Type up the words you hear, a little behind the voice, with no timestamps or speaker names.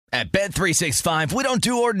At Bet365, we don't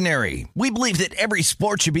do ordinary. We believe that every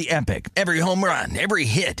sport should be epic. Every home run, every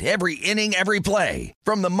hit, every inning, every play.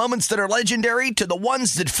 From the moments that are legendary to the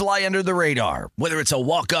ones that fly under the radar. Whether it's a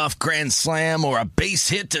walk-off grand slam or a base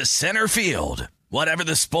hit to center field. Whatever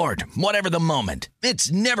the sport, whatever the moment.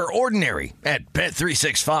 It's never ordinary at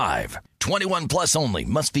Bet365. 21 plus only.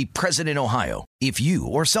 Must be present in Ohio. If you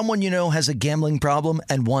or someone you know has a gambling problem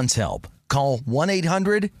and wants help, call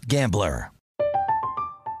 1-800-GAMBLER.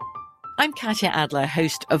 I'm Katya Adler,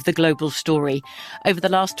 host of The Global Story. Over the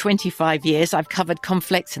last 25 years, I've covered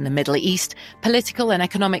conflicts in the Middle East, political and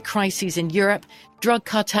economic crises in Europe, drug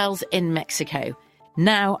cartels in Mexico.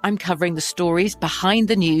 Now I'm covering the stories behind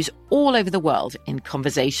the news all over the world in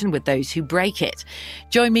conversation with those who break it.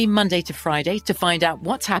 Join me Monday to Friday to find out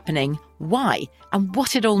what's happening, why, and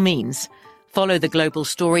what it all means. Follow The Global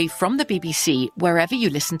Story from the BBC wherever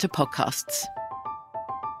you listen to podcasts.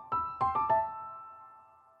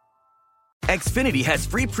 Xfinity has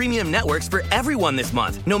free premium networks for everyone this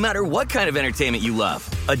month, no matter what kind of entertainment you love.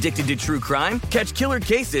 Addicted to true crime? Catch killer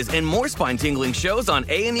cases and more spine-tingling shows on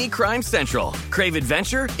A&E Crime Central. Crave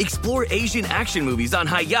adventure? Explore Asian action movies on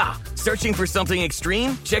Hi-YAH. Searching for something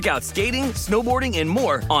extreme? Check out skating, snowboarding, and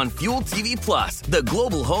more on Fuel TV Plus, the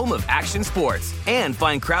global home of action sports. And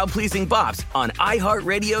find crowd-pleasing bops on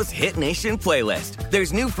iHeartRadio's Hit Nation playlist.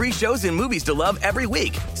 There's new free shows and movies to love every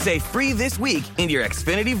week. Say free this week in your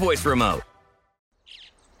Xfinity voice remote.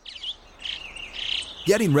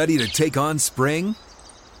 Getting ready to take on spring?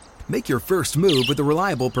 Make your first move with the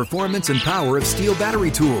reliable performance and power of Steel battery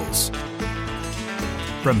tools.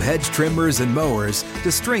 From hedge trimmers and mowers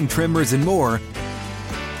to string trimmers and more,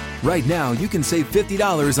 right now you can save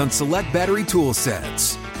 $50 on select battery tool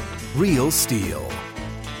sets. Real Steel.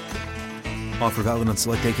 Offer valid on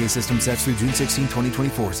select AK system sets through June 16,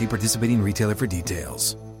 2024. See participating retailer for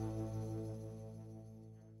details.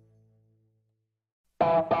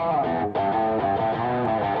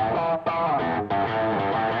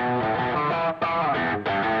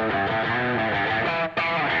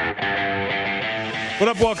 What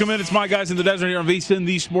up? Welcome in. It's My Guys in the Desert here on VSiN,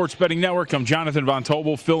 the Sports Betting Network. I'm Jonathan Von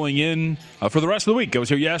Tobel, filling in for the rest of the week. I was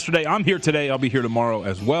here yesterday. I'm here today. I'll be here tomorrow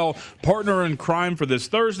as well. Partner in crime for this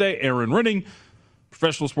Thursday, Aaron Rinning,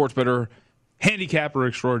 professional sports bettor, handicapper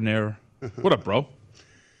extraordinaire. What up, bro?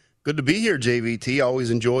 Good to be here, JVT. Always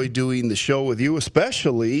enjoy doing the show with you,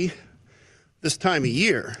 especially this time of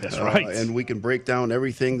year. That's right. And we can break down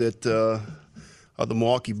everything that the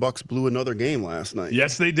Milwaukee Bucks blew another game last night.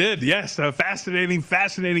 Yes, they did. Yes, a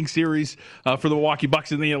fascinating series for the Milwaukee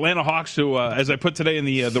Bucks and the Atlanta Hawks, who, as I put today in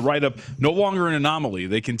the write-up, no longer an anomaly.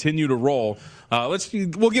 They continue to roll.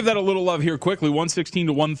 We'll give that a little love here quickly.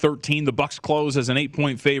 116-113. The Bucks close as an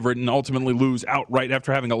 8-point favorite and ultimately lose outright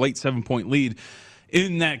after having a late 7-point lead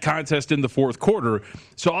in that contest in the fourth quarter.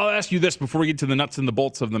 So I'll ask you this before we get to the nuts and the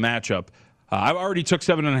bolts of the matchup. I already took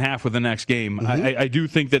 7.5 with the next game. Mm-hmm. I do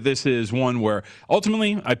think that this is one where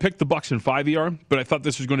ultimately I picked the Bucks in 5 ER, but I thought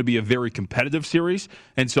this was going to be a very competitive series,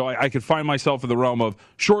 and so I could find myself in the realm of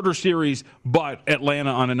shorter series, but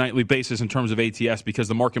Atlanta on a nightly basis in terms of ATS because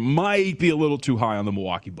the market might be a little too high on the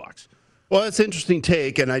Milwaukee Bucks. Well, that's an interesting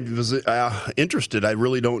take, and I was interested. I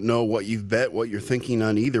really don't know what you've bet, what you're thinking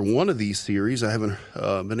on either one of these series. I haven't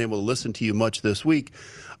been able to listen to you much this week.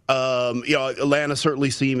 Atlanta certainly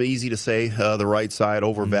seemed easy to say, the right side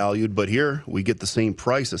overvalued, but here we get the same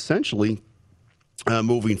price essentially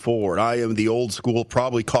moving forward. I am the old school,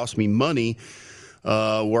 probably cost me money,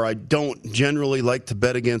 where I don't generally like to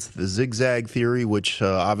bet against the zigzag theory, which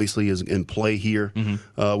obviously is in play here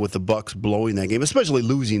with the Bucks blowing that game, especially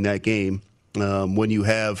losing that game when you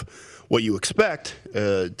have what you expect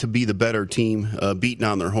to be the better team beating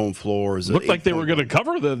on their home floor. Looked like they were going to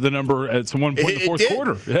cover the number at some one point in the fourth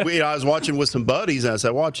quarter. Yeah. I was watching with some buddies, and I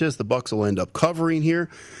said, watch this, the Bucks will end up covering here.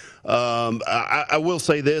 I will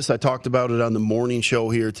say this. I talked about it on the morning show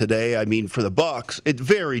here today. I mean, for the Bucks, it's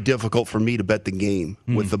very difficult for me to bet the game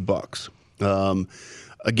with the Bucks.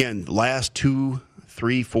 Again, last 2,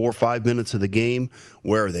 3, 4, 5 minutes of the game,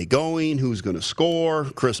 where are they going? Who's going to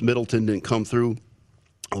score? Chris Middleton didn't come through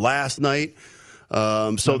last night.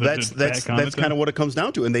 So that's kind of what it comes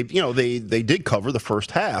down to. And they did cover the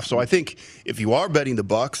first half. So I think if you are betting the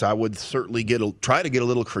Bucks, I would certainly try to get a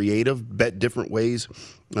little creative, bet different ways.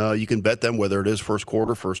 You can bet them, whether it is first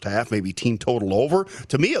quarter, first half, maybe team total over.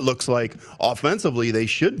 To me, it looks like offensively they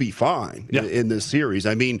should be fine in this series.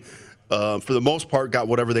 I mean, for the most part, got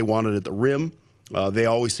whatever they wanted at the rim. They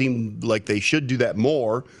always seem like they should do that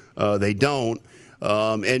more. They don't.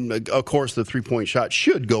 And of course, the 3-point shot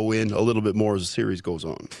should go in a little bit more as the series goes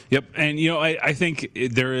on. Yep, and I think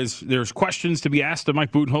there's questions to be asked of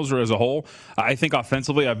Mike Budenholzer as a whole. I think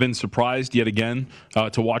offensively, I've been surprised yet again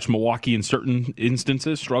to watch Milwaukee in certain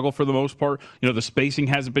instances struggle for the most part. The spacing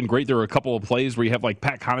hasn't been great. There are a couple of plays where you have like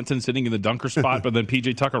Pat Connaughton sitting in the dunker spot, but then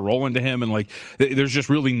PJ Tucker rolling to him, and like there's just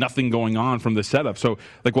really nothing going on from the setup. So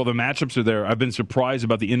like while the matchups are there, I've been surprised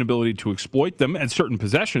about the inability to exploit them at certain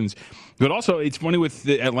possessions. But also, it's funny with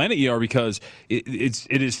the Atlanta ER because it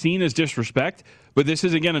is seen as disrespect. But this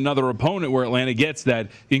is, again, another opponent where Atlanta gets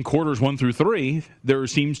that in quarters 1 through 3, there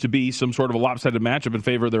seems to be some sort of a lopsided matchup in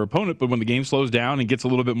favor of their opponent. But when the game slows down and gets a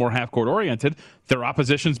little bit more half-court oriented, their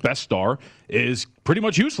opposition's best star is pretty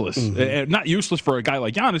much useless. Not useless for a guy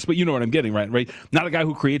like Giannis, but you know what I'm getting, right? Not a guy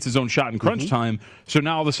who creates his own shot in crunch time. So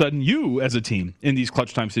now all of a sudden you, as a team, in these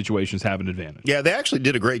clutch time situations have an advantage. Yeah, they actually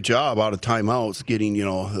did a great job out of timeouts getting,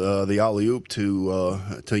 the alley-oop to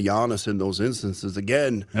Giannis in those instances.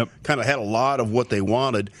 Again, kind of had a lot of what they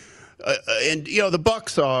wanted. And the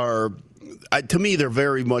Bucks are, to me, they're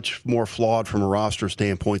very much more flawed from a roster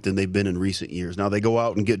standpoint than they've been in recent years. Now, they go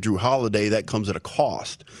out and get Drew Holiday. That comes at a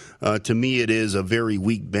cost. To me, it is a very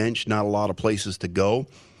weak bench, not a lot of places to go.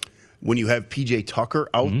 When you have P.J. Tucker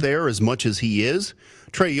out there as much as he is,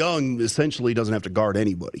 Trae Young essentially doesn't have to guard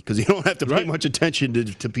anybody because you don't have to pay much attention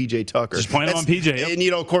to P.J. Tucker. Just point him on P.J. Yep.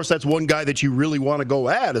 And, of course, that's one guy that you really want to go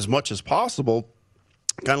at as much as possible,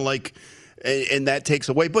 kind of like – and that takes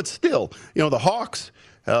away. But still, the Hawks,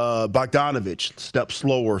 Bogdanovich steps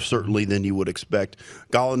slower certainly than you would expect.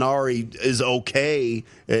 Gallinari is okay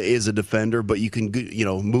as a defender, but you can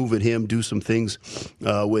move at him, do some things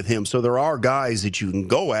with him. So there are guys that you can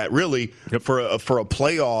go at really for a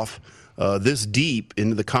playoff. This deep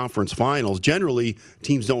into the conference finals. Generally,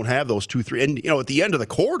 teams don't have those 2-3. And, at the end of the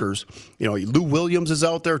quarters, Lou Williams is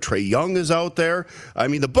out there. Trae Young is out there. I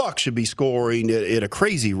mean, the Bucks should be scoring at a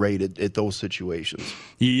crazy rate at those situations.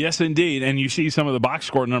 Yes, indeed. And you see some of the box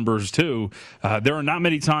score numbers, too. There are not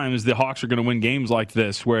many times the Hawks are going to win games like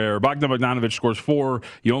this where Bogdanovich scores 4,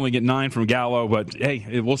 you only get 9 from Gallo. But,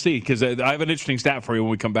 hey, we'll see because I have an interesting stat for you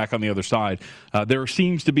when we come back on the other side. There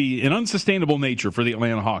seems to be an unsustainable nature for the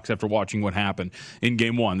Atlanta Hawks after watching what happened in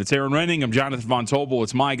Game 1. That's Aaron Renning. I'm Jonathan Von Tobel.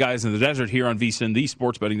 It's My Guys in the Desert here on VSiN, the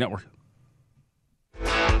Sports Betting Network.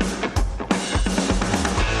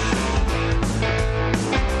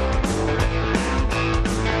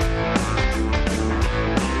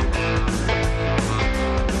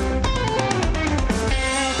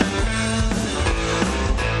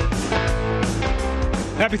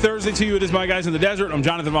 Happy Thursday to you. It is My Guys in the Desert. I'm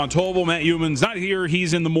Jonathan Von Tobel. Matt Youmans not here.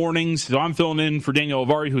 He's in the mornings. So I'm filling in for Daniel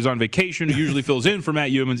Avari, who's on vacation, who usually fills in for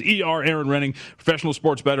Matt Youmans. Aaron Renning, professional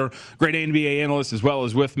sports bettor, great NBA analyst as well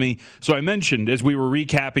as with me. So I mentioned as we were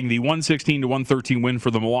recapping the 116-113 win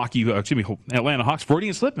for the Atlanta Hawks.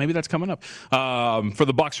 Freudian slip. Maybe that's coming up. For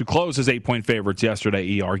the Bucks, who closed as 8-point favorites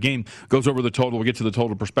yesterday. Game goes over the total. We'll get to the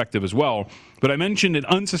total perspective as well. But I mentioned an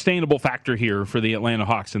unsustainable factor here for the Atlanta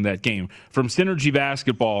Hawks in that game. From Synergy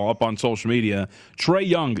Basketball up on social media, Trae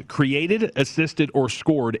Young created, assisted, or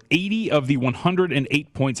scored 80 of the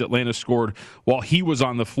 108 points Atlanta scored while he was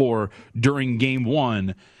on the floor during Game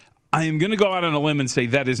 1. I am going to go out on a limb and say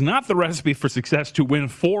that is not the recipe for success to win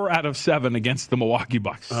 4 out of 7 against the Milwaukee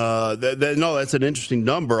Bucks. No, that's an interesting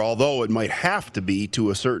number, although it might have to be to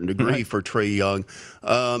a certain degree for Trae Young.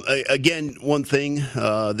 Again, one thing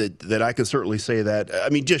that I can certainly say that,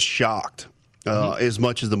 just shocked. As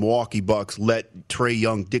much as the Milwaukee Bucks let Trae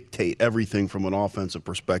Young dictate everything from an offensive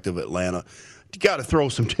perspective, Atlanta. You got to throw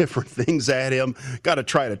some different things at him. Got to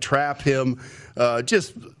try to trap him.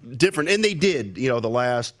 Just different. And they did, the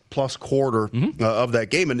last plus quarter of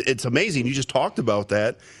that game. And it's amazing. You just talked about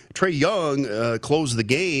that. Trae Young closed the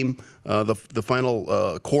game, the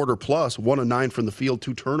final quarter plus, 1 of 9 from the field,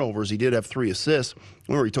 2 turnovers. He did have 3 assists.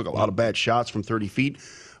 Remember, he took a lot of bad shots from 30 feet.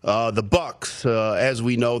 The Bucks, as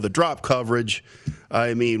we know, the drop coverage,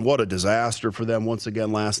 what a disaster for them once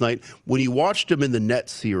again last night. When you watched them in the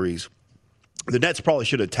Nets series, the Nets probably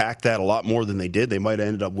should have attacked that a lot more than they did. They might have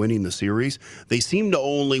ended up winning the series. They seem to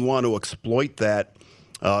only want to exploit that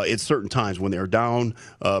at certain times when they're down,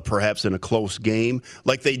 perhaps in a close game.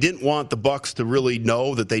 Like they didn't want the Bucks to really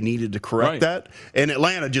know that they needed to correct that. And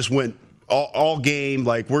Atlanta just went all game,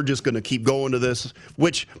 like we're just going to keep going to this,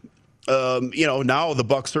 which – now the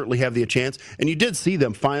Bucks certainly have the chance, and you did see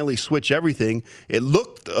them finally switch everything. It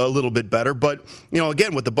looked a little bit better, but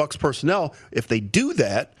again with the Bucks personnel, if they do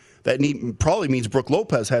that, probably means Brook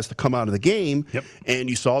Lopez has to come out of the game. And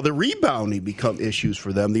you saw the rebounding become issues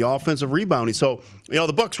for them, the offensive rebounding. So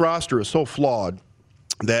the Bucks roster is so flawed.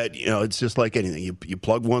 that, it's just like anything. You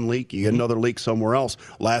plug one leak, you get another leak somewhere else.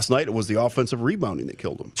 Last night, it was the offensive rebounding that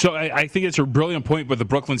killed him. So I think it's a brilliant point with the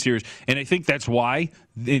Brooklyn series, and I think that's why,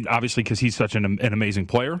 obviously because he's such an amazing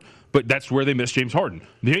player, but that's where they miss James Harden.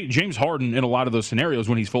 James Harden, in a lot of those scenarios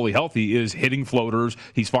when he's fully healthy, is hitting floaters,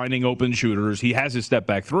 he's finding open shooters, he has his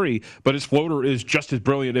step-back three, but his floater is just as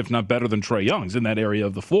brilliant, if not better, than Trae Young's in that area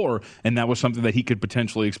of the floor, and that was something that he could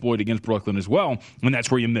potentially exploit against Brooklyn as well, and that's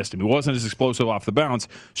where you missed him. He wasn't as explosive off the bounce,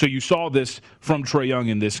 so you saw this from Trae Young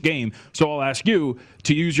in this game. So I'll ask you,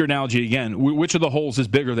 to use your analogy again, which of the holes is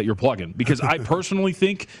bigger that you're plugging? Because I personally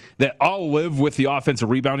think that I'll live with the offensive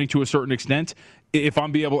rebounding to a certain extent if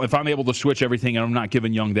I'm able to switch everything and I'm not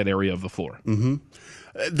giving Young that area of the floor. Mm-hmm.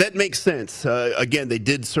 That makes sense. Again, they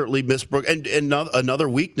did certainly miss Brook. And another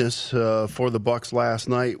weakness for the Bucks last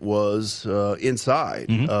night was inside.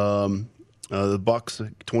 Mm-hmm. The Bucks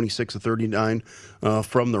 26 of 39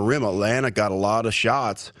 from the rim. Atlanta got a lot of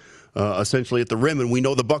shots essentially at the rim, and we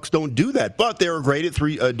know the Bucks don't do that. But they were great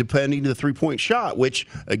at defending the three-point shot, which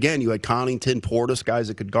again you had Connaughton, Portis, guys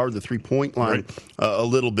that could guard the three-point line a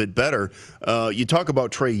little bit better. You talk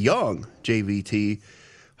about Trae Young, JVT.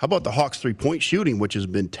 How about the Hawks' three-point shooting, which has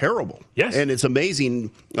been terrible? Yes. And it's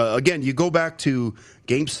amazing. Again, you go back to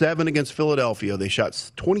Game 7 against Philadelphia. They shot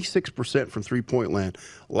 26% from three-point land.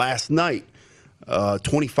 Last night,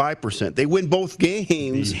 25%. They win both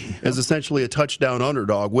games as essentially a touchdown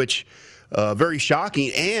underdog, which very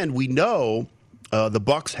shocking. And we know the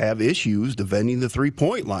Bucks have issues defending the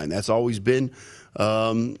three-point line. That's always been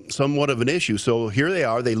somewhat of an issue. So here they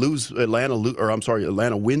are. They lose.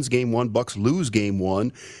 Atlanta wins Game 1. Bucks lose Game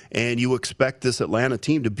 1, and you expect this Atlanta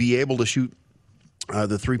team to be able to shoot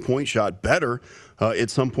the three-point shot better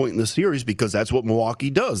at some point in the series, because that's what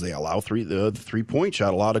Milwaukee does. They allow the three-point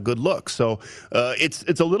shot, a lot of good looks. So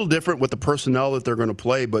it's a little different with the personnel that they're going to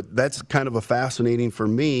play, but that's kind of a fascinating for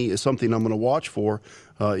me, is something I'm going to watch for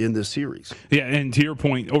in this series. Yeah, and to your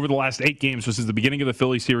point, over the last 8 games, this is the beginning of the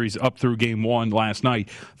Philly series up through Game 1 last night,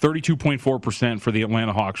 32.4% for the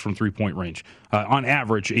Atlanta Hawks from three-point range. On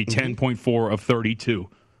average, a 10.4 of 32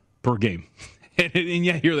 per game. And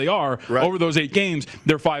yet here they are. Right. Over those 8 games,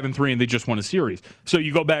 they're 5-3, and they just won a series. So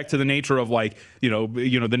you go back to the nature of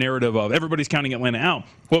the narrative of everybody's counting Atlanta out.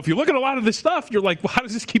 Well, if you look at a lot of this stuff, you're like, well, how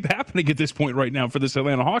does this keep happening at this point right now for this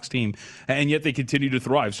Atlanta Hawks team? And yet they continue to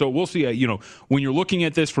thrive. So we'll see. When you're looking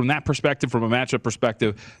at this from that perspective, from a matchup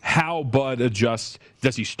perspective, how Bud adjusts.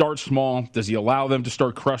 Does he start small? Does he allow them to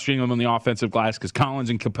start crushing them on the offensive glass? Because Collins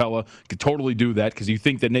and Capella could totally do that, because you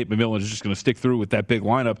think that Nate McMillan is just going to stick through with that big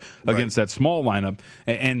lineup against that small lineup.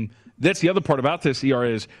 And that's the other part about this, ER,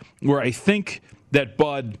 is where I think that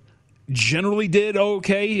Bud generally did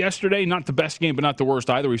okay yesterday. Not the best game, but not the worst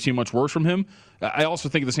either. We've seen much worse from him. I also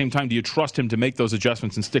think at the same time, do you trust him to make those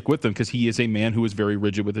adjustments and stick with them? Because he is a man who is very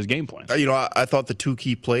rigid with his game plan. I thought the 2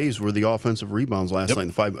 key plays were the offensive rebounds last night in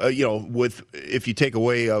the 5. If you take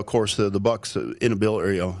away, of course, the Bucks'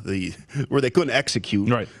 inability, where they couldn't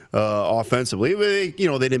execute offensively. They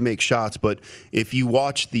didn't make shots. But if you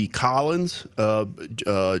watch the Collins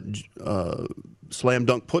slam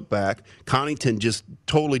dunk putback, Connaughton just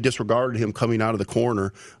totally disregarded him coming out of the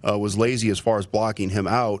corner, was lazy as far as blocking him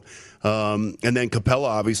out. And then Capella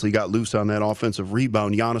obviously got loose on that offensive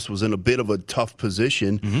rebound. Giannis was in a bit of a tough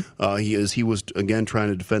position. He was again trying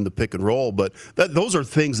to defend the pick and roll. But those are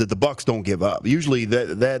things that the Bucks don't give up. Usually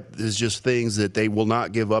that is just things that they will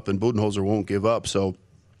not give up, and Budenholzer won't give up. So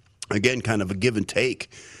again, kind of a give and take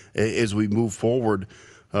as we move forward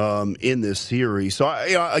in this series. So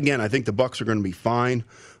again, I think the Bucks are going to be fine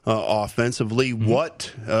offensively.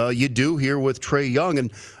 What you do here with Trae Young,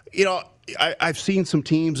 and I've seen some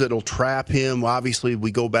teams that'll trap him. Obviously,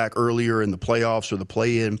 we go back earlier in the playoffs or the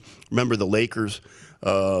play-in. Remember the Lakers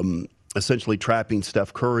essentially trapping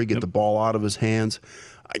Steph Curry, get the ball out of his hands.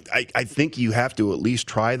 I think you have to at least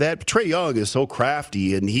try that. But Trae Young is so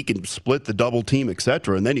crafty, and he can split the double team, et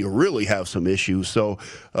cetera, and then you really have some issues. So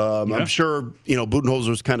I'm sure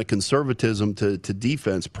Budenholzer's kind of conservatism to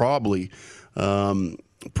defense probably.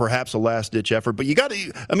 Perhaps a last-ditch effort. But you got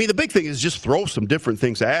to – the big thing is just throw some different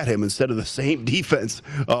things at him instead of the same defense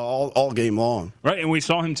all game long. Right, and we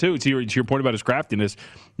saw him, too, to your point about his craftiness.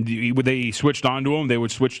 They switched on to him. They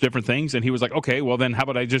would switch different things, and he was like, okay, well, then how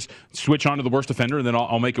about I just switch on to the worst defender, and then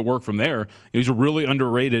I'll make it work from there. He's a really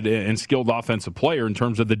underrated and skilled offensive player in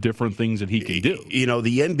terms of the different things that he can do.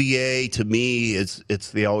 The NBA, to me,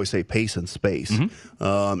 they always say pace and space. In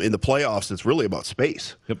the playoffs, it's really about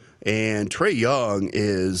space. Yep. And Trae Young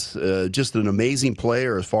is just an amazing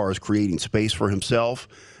player as far as creating space for himself.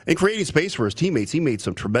 and creating space for his teammates. He made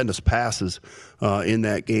some tremendous passes in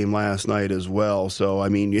that game last night as well. So, I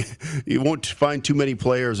mean, you won't find too many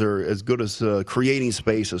players are as good as creating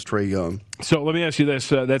space as Trae Young. So let me ask you this.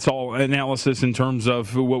 That's all analysis in terms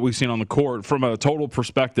of what we've seen on the court. From a total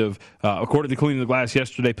perspective, according to Cleaning the Glass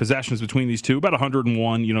yesterday, possessions between these two, about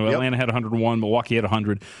 101. You know, Yep. Atlanta had 101, Milwaukee had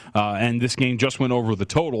 100. And this game just went over the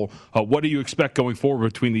total. What do you expect going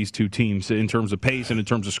forward between these two teams in terms of pace and in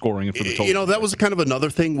terms of scoring and for the total? You know, that was kind of another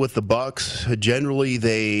thing with the Bucks.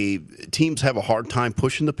 Generally, teams have a hard time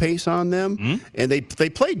pushing the pace on them, and they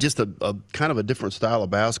played just a kind of a different style of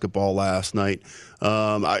basketball last night.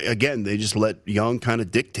 Again, they just let Young kind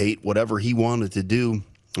of dictate whatever he wanted to do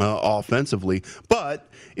offensively. But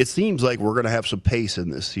it seems like we're going to have some pace in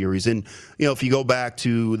this series. And, you know, if you go back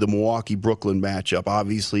to the Milwaukee-Brooklyn matchup,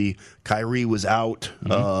 obviously Kyrie was out.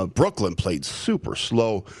 Brooklyn played super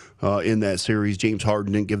slow in that series. James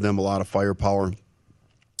Harden didn't give them a lot of firepower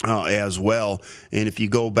as well. And if you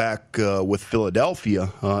go back with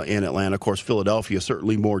Philadelphia and Atlanta, of course, Philadelphia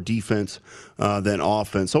certainly more defense than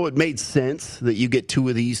offense. So it made sense that you get two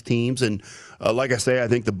of these teams. And like I say, I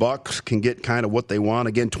think the Bucks can get kind of what they want.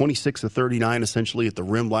 Again, 26-39 essentially at the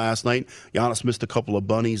rim last night. Giannis missed a couple of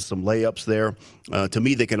bunnies, some layups there. To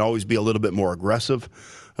me, they can always be a little bit more aggressive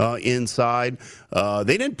inside.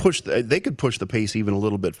 They didn't push. They could push the pace even a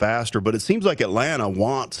little bit faster, but it seems like Atlanta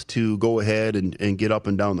wants to go ahead and get up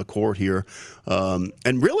and down the court here.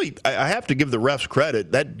 And really, I have to give the refs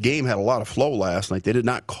credit. That game had a lot of flow last night. They did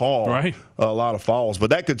not call a lot of fouls,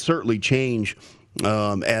 but that could certainly change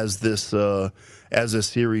as this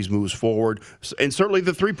series moves forward. And certainly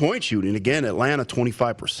the 3-point shooting. Again, Atlanta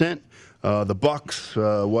 25%. The Bucks,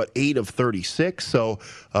 8 of 36. So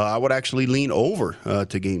I would actually lean over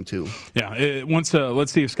to game 2. Yeah.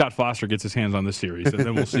 Let's see if Scott Foster gets his hands on this series, and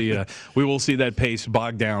then we'll see. We will see that pace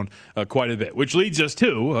bog down quite a bit, which leads us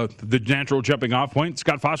to the natural jumping off point.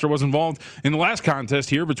 Scott Foster was involved in the last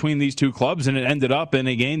contest here between these two clubs, and it ended up in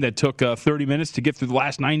a game that took 30 minutes to get through the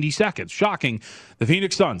last 90 seconds. Shocking. The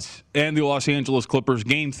Phoenix Suns and the Los Angeles Clippers,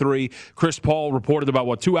 Game 3. Chris Paul reported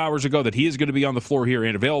about 2 hours ago that he is going to be on the floor here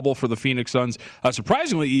and available for the Phoenix Suns.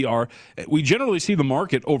 Surprisingly, ER, we generally see the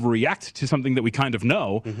market overreact to something that we kind of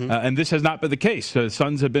know, and this has not been the case.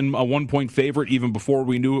 Suns have been a 1-point favorite even before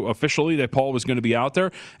we knew officially that Paul was going to be out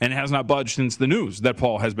there, and it has not budged since the news that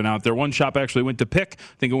Paul has been out there. One shop actually went to pick.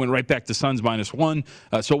 I think it went right back to Suns -1.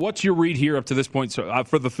 So what's your read here up to this point? So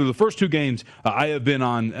through the first two games, I have been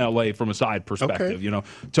on LA from a side perspective. Okay. You know,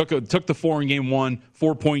 took the 4 in game 1,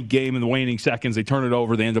 4-point game in the waning seconds. They turn it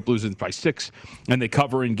over. They end up losing by 6, and they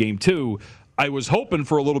cover in game 2. I was hoping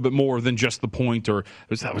for a little bit more than just the point, I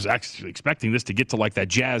was actually expecting this to get to like that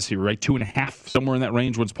Jazz here, right? 2.5, somewhere in that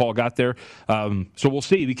range once Paul got there. So we'll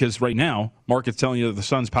see, because right now, market's telling you that the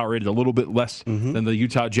Suns power rated a little bit less than the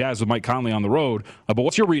Utah Jazz with Mike Conley on the road. But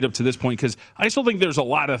what's your read up to this point? Because I still think there's a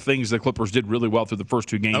lot of things the Clippers did really well through the first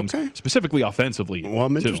two games, specifically offensively. Well,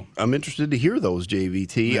 I'm interested to hear those,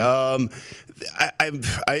 JVT. Yeah.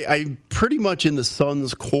 I'm pretty much in the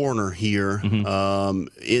Suns' corner here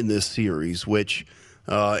in this series, which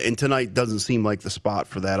and tonight doesn't seem like the spot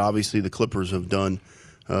for that. Obviously, the Clippers have done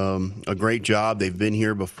a great job. They've been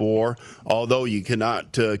here before, although you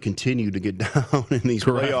cannot continue to get down in these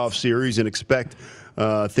playoff series and expect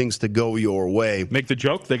things to go your way. Make the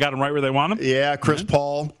joke. They got them right where they want them? Yeah, Chris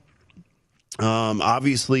Paul,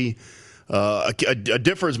 obviously a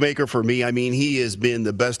difference maker for me. I mean, he has been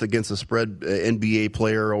the best against the spread NBA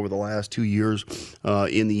player over the last 2 years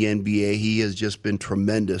in the NBA. He has just been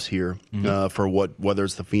tremendous here for whether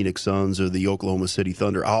it's the Phoenix Suns or the Oklahoma City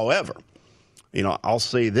Thunder. However, you know, I'll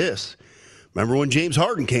say this. Remember when James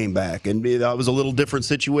Harden came back, and that was a little different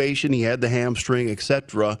situation. He had the hamstring,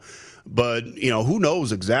 etc. But, you know, who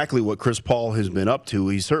knows exactly what Chris Paul has been up to.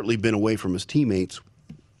 He's certainly been away from his teammates.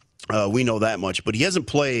 We know that much. But he hasn't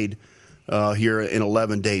played here in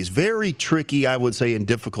 11 days. Very tricky, I would say, and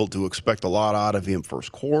difficult to expect a lot out of him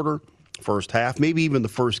first quarter, first half, maybe even the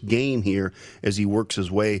first game here as he works his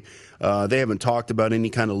way. They haven't talked about any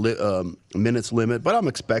kind of minutes limit, but I'm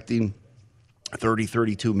expecting 30,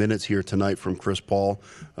 32 minutes here tonight from Chris Paul.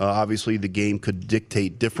 Obviously, the game could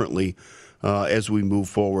dictate differently as we move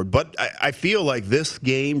forward. But I feel like this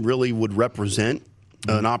game really would represent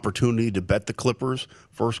an opportunity to bet the Clippers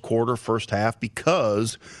first quarter, first half,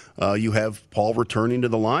 because you have Paul returning to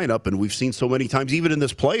the lineup. And we've seen so many times, even in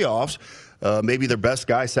this playoffs, maybe their best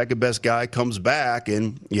guy, second best guy comes back,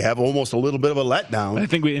 and you have almost a little bit of a letdown. I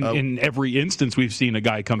think in every instance we've seen a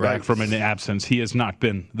guy come back from an absence. He has not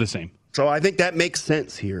been the same. So I think that makes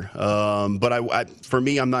sense here. But for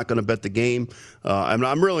me, I'm not going to bet the game. I'm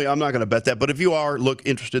not going to bet that. But if you are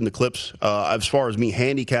interested in the Clips, as far as me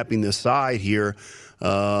handicapping this side here,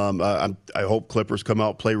 I hope Clippers come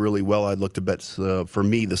out, play really well. I'd look to bet, for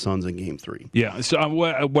me, the Suns in Game 3. Yeah, so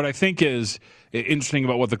what I think is interesting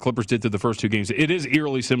about what the Clippers did through the first two games, it is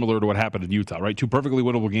eerily similar to what happened in Utah, right? Two perfectly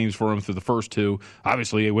winnable games for them through the first two.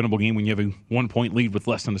 Obviously, a winnable game when you have a 1-point lead with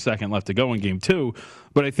less than a second left to go in Game 2.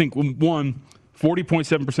 But I think,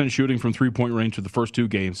 40.7% shooting from three-point range for the first two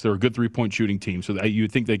games. They're a good three-point shooting team, so you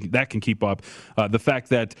would think that can keep up. The fact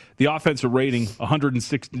that the offensive rating,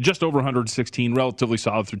 106, just over 116, relatively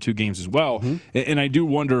solid through two games as well. Mm-hmm. And I do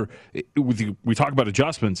wonder, we talk about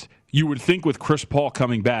adjustments, you would think with Chris Paul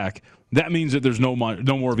coming back, that means that there's no more of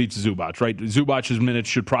Ivica Zubac, right? Zubac's minutes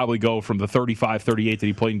should probably go from the 35, 38 that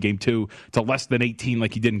he played in Game 2 to less than 18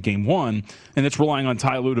 like he did in Game 1, and it's relying on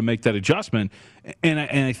Ty Lue to make that adjustment. And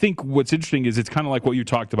I think what's interesting is it's kind of like what you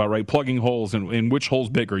talked about, right? Plugging holes, and which hole's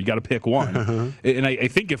bigger? You got to pick one. And I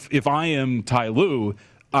think if I am Ty Lue,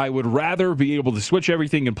 I would rather be able to switch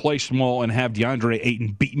everything and play small and have DeAndre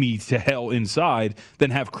Ayton beat me to hell inside than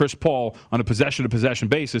have Chris Paul on a possession-to-possession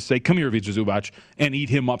basis say, come here, Ivica Zubac, and eat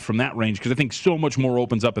him up from that range, because I think so much more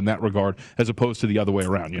opens up in that regard as opposed to the other way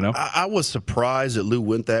around, you know? I was surprised that Lue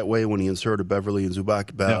went that way when he inserted Beverly and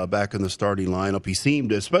Zubac back in the starting lineup. He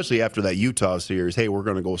seemed, especially after that Utah series, hey, we're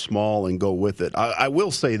going to go small and go with it. I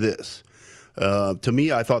will say this. To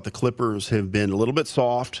me, I thought the Clippers have been a little bit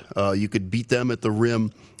soft. You could beat them at the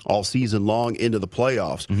rim all season long into the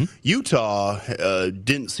playoffs. Mm-hmm. Utah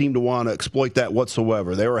didn't seem to want to exploit that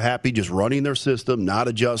whatsoever. They were happy just running their system, not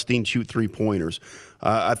adjusting, shoot three-pointers.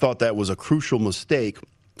 I thought that was a crucial mistake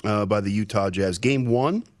by the Utah Jazz. Game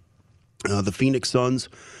 1, the Phoenix Suns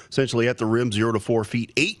essentially at the rim, 0 to 4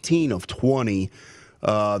 feet, 18 of 20.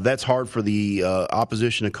 That's hard for the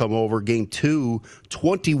opposition to come over. Game 2,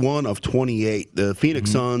 21 of 28. The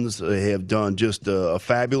Phoenix Suns have done just a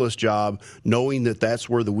fabulous job knowing that that's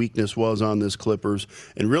where the weakness was on this Clippers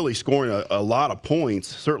and really scoring a lot of points,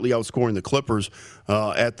 certainly outscoring the Clippers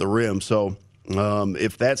at the rim. So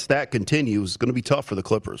if that stat continues, it's going to be tough for the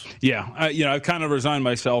Clippers. Yeah, I've kind of resigned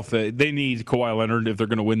myself that they need Kawhi Leonard if they're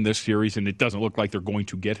going to win this series, and it doesn't look like they're going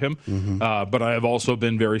to get him. Mm-hmm. But I have also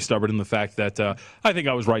been very stubborn in the fact that I think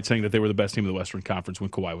I was right saying that they were the best team in the Western Conference when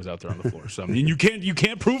Kawhi was out there on the floor. So I mean, you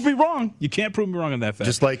can't prove me wrong. You can't prove me wong on that fact.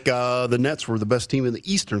 Just like the Nets were the best team in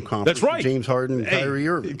the Eastern Conference. That's right. James Harden and Kyrie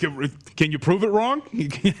Irving. Can you prove it wrong?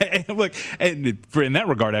 Look, and in that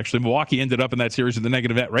regard, actually, Milwaukee ended up in that series with a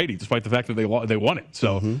negative net rating, despite the fact that they won it.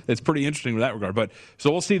 So it's pretty interesting in that regard. But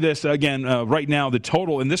so we'll see this again right now. The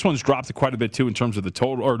total, and this one's dropped quite a bit too in terms of the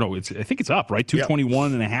total. Or no, I think it's up, right?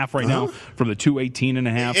 221.5 right now from the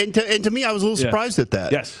 218.5. And to me, I was a little surprised at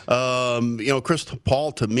that. Yes. Chris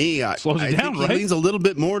Paul, to me, I down, think he right? leans a little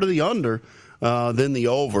bit more to the under than the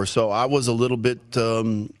over. So I was a little bit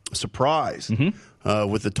surprised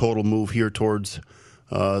with the total move here towards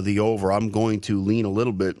the over. I'm going to lean a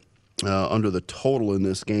little bit under the total in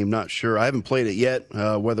this game. Not sure. I haven't played it yet,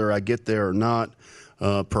 whether I get there or not,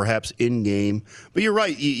 perhaps in-game. But you're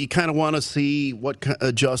right. You kind of want to see what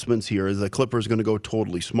adjustments here. Is the Clippers going to go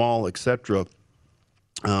totally small, etc.?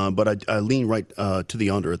 But I lean right to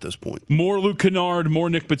the under at this point. More Luke Kennard, more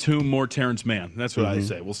Nick Batum, more Terrence Mann. That's what I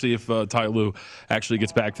say. We'll see if Ty Lue actually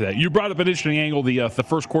gets back to that. You brought up an interesting angle, the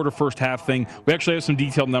first quarter, first half thing. We actually have some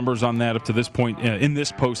detailed numbers on that up to this point in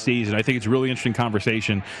this postseason. I think it's a really interesting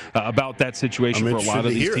conversation about that situation for a lot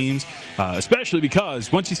of these teams, especially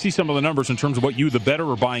because once you see some of the numbers in terms of what you, the bettor,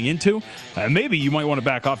 are buying into, maybe you might want to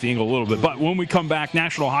back off the angle a little bit. But when we come back,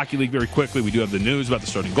 National Hockey League very quickly, we do have the news about the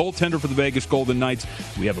starting goaltender for the Vegas Golden Knights.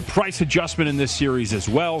 We have a price adjustment in this series as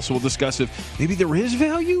well, so we'll discuss if maybe there is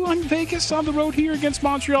value on Vegas on the road here against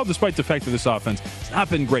Montreal, despite the fact that this offense has not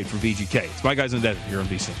been great for VGK. It's My Guys in the Desert here on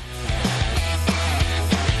VSiN.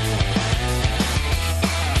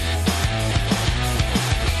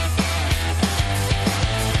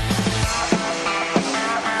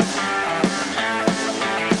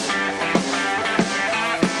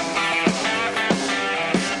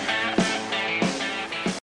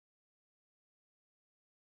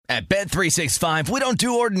 At Bet365, we don't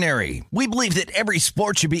do ordinary. We believe that every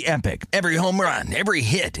sport should be epic. Every home run, every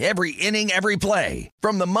hit, every inning, every play.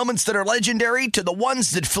 From the moments that are legendary to the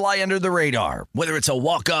ones that fly under the radar. Whether it's a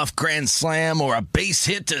walk-off grand slam or a base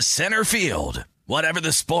hit to center field. Whatever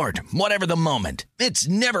the sport, whatever the moment. It's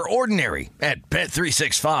never ordinary at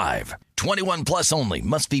Bet365. 21 plus only.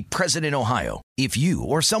 Must be present in Ohio. If you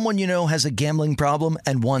or someone you know has a gambling problem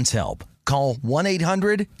and wants help, call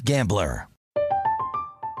 1-800-GAMBLER.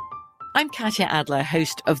 I'm Katya Adler,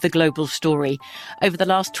 host of The Global Story. Over the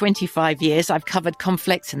last 25 years, I've covered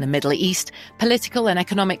conflicts in the Middle East, political and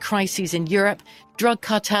economic crises in Europe, drug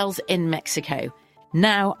cartels in Mexico.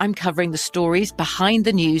 Now I'm covering the stories behind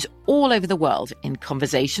the news all over the world in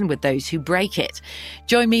conversation with those who break it.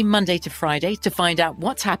 Join me Monday to Friday to find out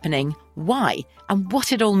what's happening, why, and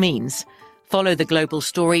what it all means. Follow The Global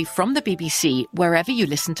Story from the BBC wherever you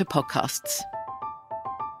listen to podcasts.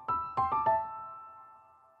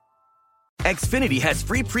 Xfinity has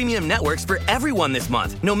free premium networks for everyone this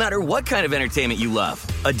month, no matter what kind of entertainment you love.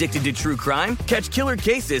 Addicted to true crime? Catch killer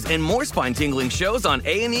cases and more spine-tingling shows on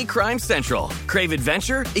A&E Crime Central. Crave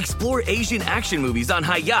adventure? Explore Asian action movies on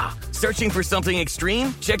Hi-Ya. Searching for something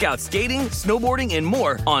extreme? Check out skating, snowboarding, and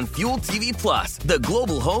more on Fuel TV Plus, the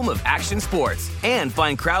global home of action sports. And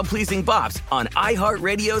find crowd-pleasing bops on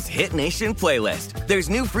iHeartRadio's Hit Nation playlist. There's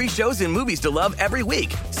new free shows and movies to love every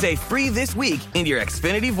week. Say free this week in your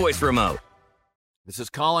Xfinity voice remote. This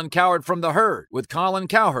is Colin Cowherd from The Herd with Colin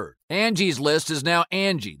Cowherd. Angie's List is now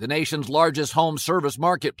Angie, the nation's largest home service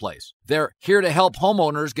marketplace. They're here to help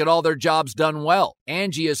homeowners get all their jobs done well.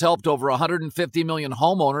 Angie has helped over 150 million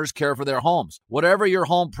homeowners care for their homes. Whatever your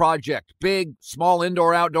home project, big, small,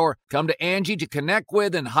 indoor, outdoor, come to Angie to connect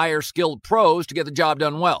with and hire skilled pros to get the job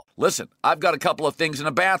done well. Listen, I've got a couple of things in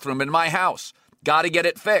a bathroom in my house. Got to get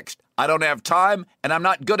it fixed. I don't have time, and I'm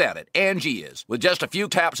not good at it. Angie is. With just a few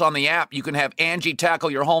taps on the app, you can have Angie tackle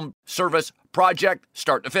your home service project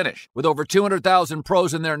start to finish. With over 200,000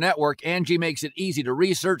 pros in their network, Angie makes it easy to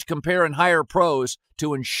research, compare, and hire pros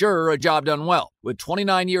to ensure a job done well. With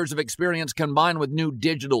 29 years of experience combined with new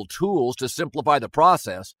digital tools to simplify the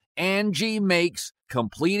process, Angie makes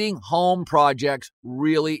completing home projects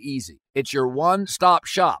really easy. It's your one-stop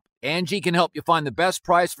shop. Angie can help you find the best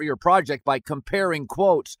price for your project by comparing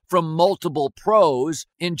quotes from multiple pros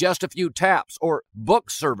in just a few taps, or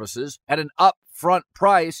book services at an upfront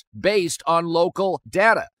price based on local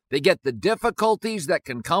data. They get the difficulties that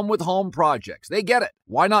can come with home projects. They get it.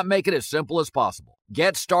 Why not make it as simple as possible?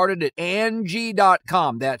 Get started at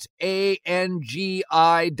Angie.com. That's ANGI.com,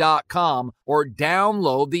 or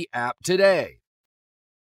download the app today.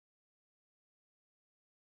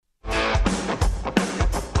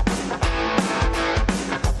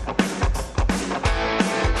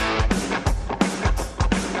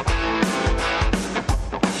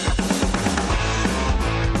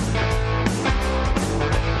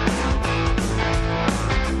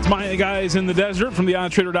 My guys in the desert from the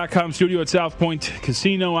OddsTrader.com studio at South Point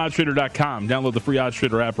Casino. OddsTrader.com. Download the free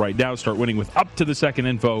OddsTrader app right now. Start winning with up to the second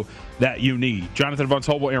info that you need. Jonathan Von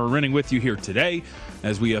Tobel, Aaron Renning with you here today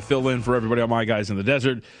as we fill in for everybody on My Guys in the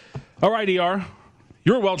Desert. All right, ER.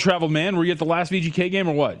 You're a well-traveled man. Were you at the last VGK game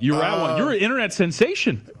or what? You were at one. You're an internet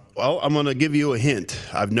sensation. Well, I'm going to give you a hint.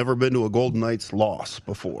 I've never been to a Golden Knights loss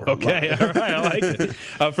before. Okay, all right, I like it.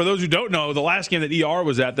 For those who don't know, the last game that ER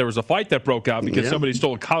was at, there was a fight that broke out because somebody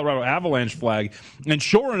stole a Colorado Avalanche flag. And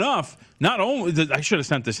sure enough, not only, I should have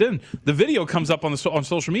sent this in, the video comes up on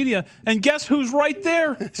social media, and guess who's right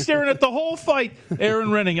there staring at the whole fight? Aaron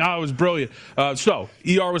Renning. Oh, it was brilliant. So,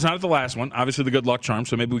 ER was not at the last one. Obviously, the good luck charm,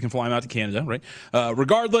 so maybe we can fly him out to Canada, right?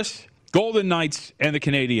 Regardless, Golden Knights and the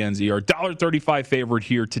Canadiens are $1.35 favored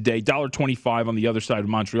here today, $1.25 on the other side of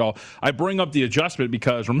Montreal. I bring up the adjustment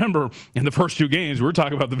because, remember, in the first two games, we were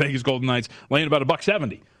talking about the Vegas Golden Knights laying about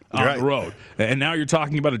 $1.70 on the road. And now you're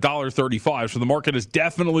talking about $1.35. So the market has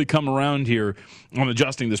definitely come around here on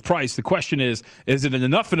adjusting this price. The question is it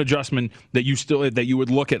enough an adjustment that you would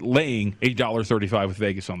look at laying $1.35 with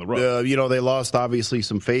Vegas on the road? They lost obviously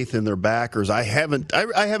some faith in their backers. I haven't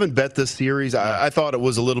bet this series. I thought it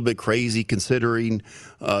was a little bit crazy considering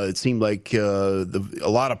it seemed like a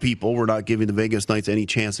lot of people were not giving the Vegas Knights any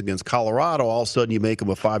chance against Colorado. All of a sudden you make them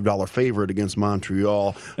a $5 favorite against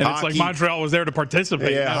Montreal. And it's like Montreal was there to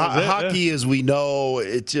participate. Yeah, hockey, as we know,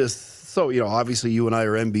 it just so obviously you and I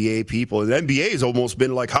are NBA people, and the NBA has almost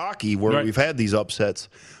been like hockey where we've had these upsets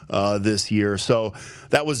this year. So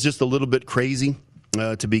that was just a little bit crazy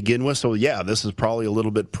to begin with. So this is probably a little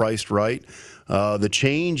bit priced right. The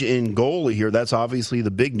change in goalie here, that's obviously the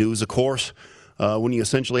big news. Of course, when you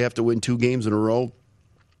essentially have to win 2 games in a row,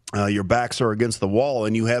 your backs are against the wall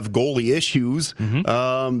and you have goalie issues.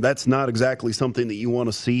 That's not exactly something that you want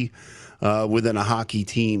to see within a hockey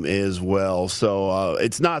team as well. So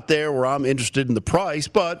it's not there where I'm interested in the price.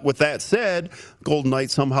 But with that said, Golden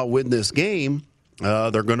Knights somehow win this game.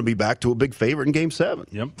 they're going to be back to a big favorite in Game 7.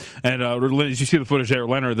 Yep. And as you see the footage there,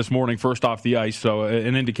 Leonard this morning, first off the ice, so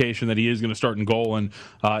an indication that he is going to start in goal. And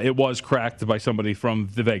it was cracked by somebody from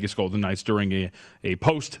the Vegas Golden Knights during a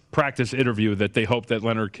post-practice interview that they hope that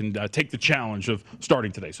Leonard can take the challenge of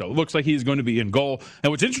starting today. So it looks like he's going to be in goal.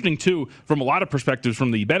 And what's interesting, too, from a lot of perspectives,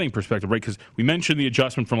 from the betting perspective, right, because we mentioned the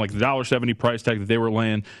adjustment from like the $1.70 price tag that they were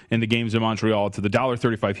laying in the games in Montreal to the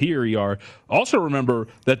 $1.35 here. Also remember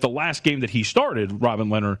that the last game that he started, Robin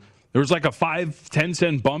Leonard, there was like a 5-10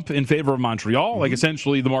 cent bump in favor of Montreal, like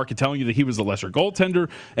essentially the market telling you that he was the lesser goaltender,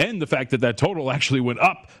 and the fact that total actually went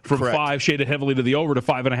up from Correct. 5 shaded heavily to the over to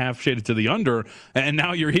 5.5 shaded to the under, and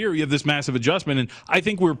now you're here, you have this massive adjustment, and I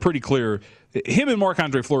think we're pretty clear. Him and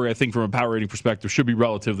Marc-Andre Fleury, I think, from a power rating perspective, should be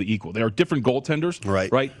relatively equal. They are different goaltenders,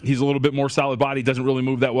 right? He's a little bit more solid body, doesn't really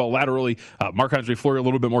move that well laterally. Marc-Andre Fleury, a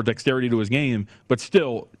little bit more dexterity to his game, but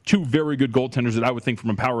still two very good goaltenders that I would think, from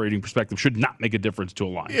a power rating perspective, should not make a difference to a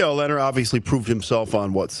line. Yeah, Leonard obviously proved himself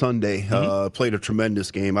on Sunday. Played a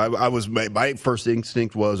tremendous game. My first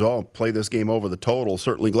instinct was, play this game over the total.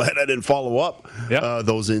 Certainly glad I didn't follow up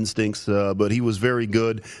those instincts, but he was very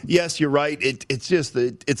good. Yes, you're right.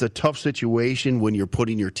 It's a tough situation when you're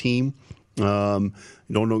putting your team. You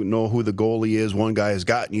don't know who the goalie is. One guy has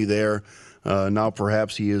gotten you there. Now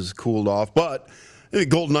perhaps he is cooled off. But the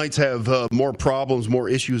Golden Knights have more problems, more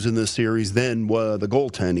issues in this series than the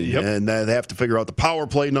goaltending. And they have to figure out the power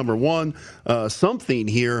play, number one. Something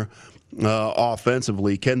here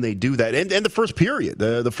offensively. Can they do that? And the first period.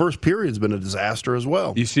 The first period's been a disaster as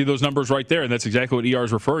well. You see those numbers right there, and that's exactly what ER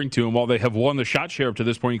is referring to. And while they have won the shot share up to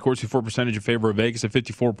this point, Corsi for percentage in favor of Vegas at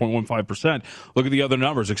 54.15%. Look at the other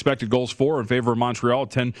numbers. Expected goals for in favor of Montreal at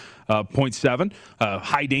 10.7.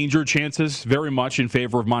 High danger chances very much in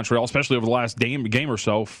favor of Montreal, especially over the last game or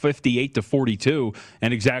so, 58-42.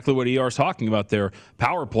 And exactly what ER is talking about there.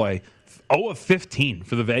 Power play. 0 of 15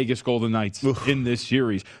 for the Vegas Golden Knights in this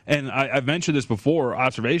series. And I've mentioned this before,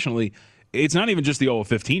 observationally, it's not even just the 0 of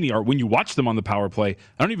 15 ER. When you watch them on the power play,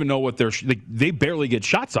 I don't even know what they barely get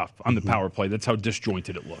shots off on the power play. That's how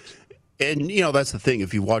disjointed it looks. And, that's the thing.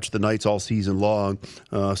 If you watch the Knights all season long,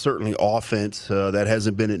 certainly offense, that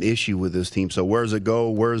hasn't been an issue with this team. So where does it go?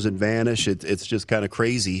 Where does it vanish? It's just kind of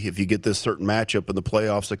crazy if you get this certain matchup in the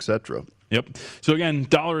playoffs, etc. Yep. So again,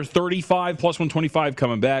 $1.35 plus 125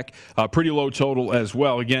 coming back. Pretty low total as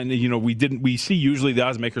well. Again, we see usually the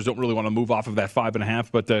odds makers don't really want to move off of that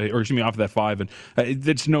 5.5, off of that 5, and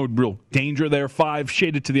it's no real danger there. 5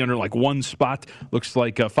 shaded to the under, like one spot. Looks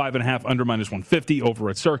like 5.5 under minus 150 over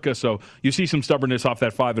at Circa. So you see some stubbornness off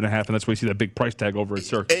that 5.5, and that's why you see that big price tag over at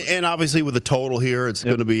Circa. And obviously with the total here, it's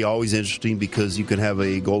going to be always interesting because you can have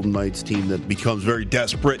a Golden Knights team that becomes very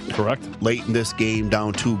desperate. Correct. Late in this game,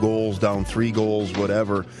 down 2 goals, down 3 goals,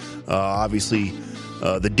 whatever. Obviously,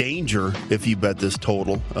 the danger if you bet this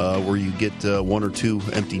total, where you get 1 or 2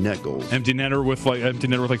 empty net goals. Empty netter with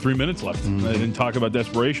like 3 minutes left. I didn't talk about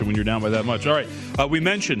desperation when you're down by that much. All right, we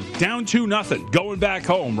mentioned down 2-0, going back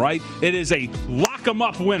home. Right, it is a lock 'em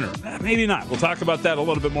up winner. Maybe not. We'll talk about that a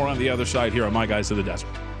little bit more on the other side here on My Guys to the Desert.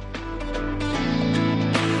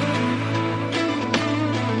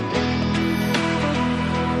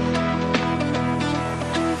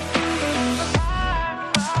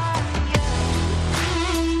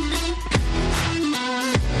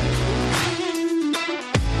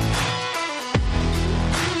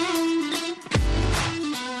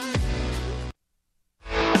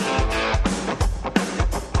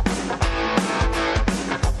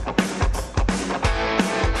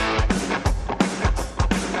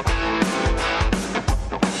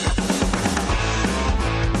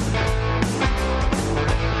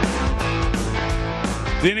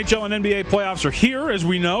 The NHL and NBA playoffs are here, as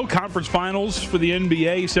we know. Conference finals for the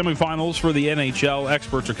NBA, semifinals for the NHL.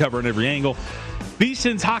 Experts are covering every angle.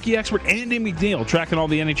 VSiN's hockey expert, Andy McNeil, tracking all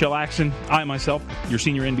the NHL action. I, myself, your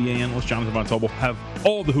senior NBA analyst, Jonathan Von Tobel, have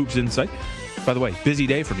all the hoops insight. By the way, busy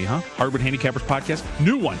day for me, huh? Hardwood Handicappers podcast,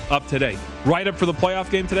 new one up today. Right up for the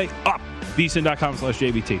playoff game today, up.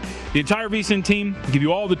 VSiN.com/JBT. The entire VSiN team give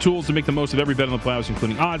you all the tools to make the most of every bet in the playoffs,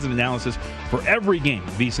 including odds and analysis for every game.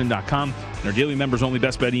 VSiN.com. And our daily members-only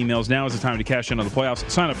best bet emails. Now is the time to cash in on the playoffs.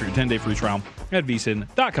 Sign up for your 10-day free trial at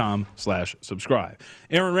VSiN.com/subscribe.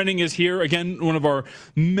 Aaron Renning is here. Again, one of our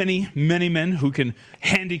many, many men who can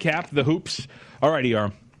handicap the hoops. All right,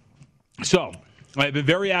 ER. So I've been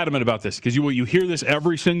very adamant about this because you hear this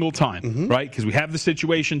every single time, right? Because we have the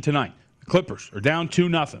situation tonight. The Clippers are down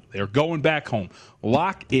 2-0. They are going back home.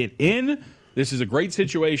 Lock it in. This is a great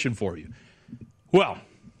situation for you. Well,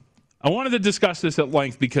 I wanted to discuss this at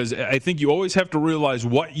length because I think you always have to realize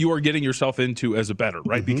what you are getting yourself into as a bettor,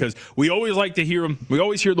 right? Mm-hmm. Because we always like to hear them. We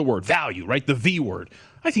always hear the word value, right? The V word.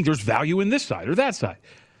 I think there's value in this side or that side.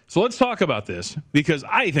 So let's talk about this because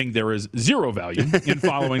I think there is zero value in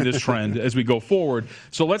following this trend as we go forward.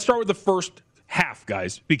 So let's start with the first half,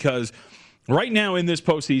 guys, because right now in this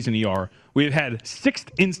postseason ER, we've had 6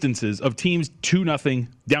 instances of teams 2-0,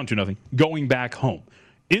 down 2-0, going back home.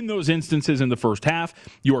 In those instances in the first half,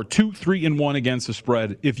 you are 2-3-1 against the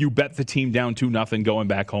spread if you bet the team down 2-0 going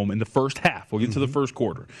back home in the first half. We'll get to the first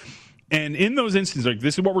quarter. And in those instances, like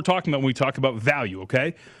this is what we're talking about when we talk about value,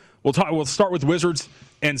 okay? We'll start with Wizards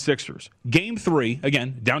and Sixers. Game 3,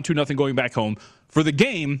 again, down 2-0 going back home. For the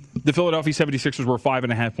game, the Philadelphia 76ers were a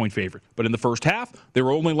 5.5-point favorite. But in the first half, they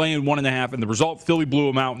were only laying 1.5. And the result, Philly blew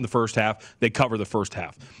them out in the first half. They cover the first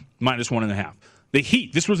half, minus 1.5. The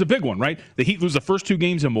Heat, this was a big one, right? The Heat lose the first 2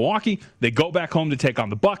 games in Milwaukee. They go back home to take on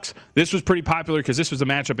the Bucks. This was pretty popular because this was a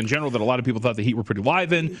matchup in general that a lot of people thought the Heat were pretty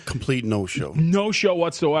live in. Complete no-show. No show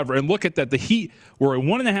whatsoever. And look at that. The Heat were a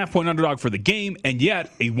 1.5-point underdog for the game, and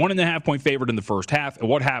yet a 1.5-point favorite in the first half. And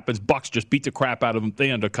what happens? Bucks just beat the crap out of them.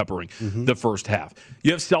 They end up covering the first half.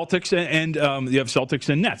 You have Celtics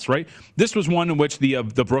and Nets, right? This was one in which the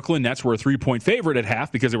Brooklyn Nets were a 3-point favorite at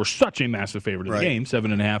half because they were such a massive favorite in the game,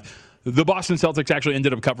 7.5. The Boston Celtics actually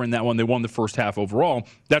ended up covering that one. They won the first half overall.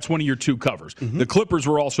 That's one of your 2 covers. The Clippers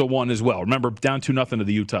were also one as well. Remember, down 2-0 to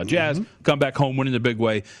the Utah Jazz, come back home, winning the big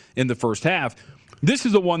way in the first half. This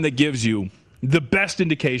is the one that gives you the best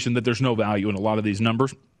indication that there's no value in a lot of these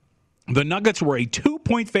numbers. The Nuggets were a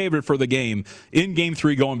 2-point favorite for the game in Game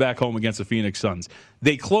 3 going back home against the Phoenix Suns.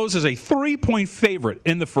 They close as a 3-point favorite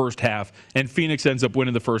in the first half, and Phoenix ends up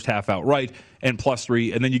winning the first half outright and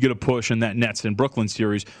 +3, and then you get a push in that Nets and Brooklyn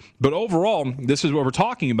series. But overall, this is what we're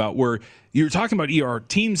talking about, where you're talking about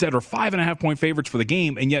teams that are 5.5-point favorites for the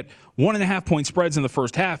game, and yet 1.5-point spreads in the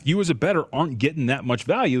first half. You as a bettor aren't getting that much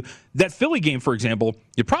value. That Philly game, for example,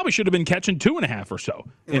 you probably should have been catching 2.5 or so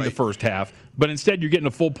in the first half, but instead you're getting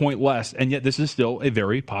a full point less, and yet this is still a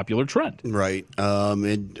very popular trend. Right.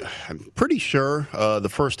 And I'm pretty sure the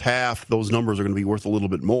first half, those numbers are going to be worth a little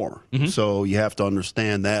bit more. So you have to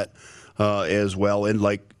understand that as well. And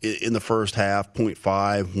like in the first half,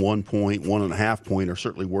 0.5, 1 point, 1.5 point are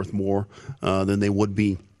certainly worth more than they would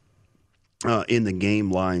be in the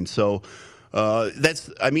game line. So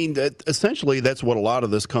essentially that's what a lot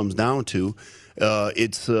of this comes down to.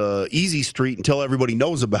 It's easy street until everybody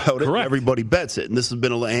knows about it. Correct. Everybody bets it. And this has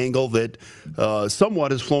been an angle that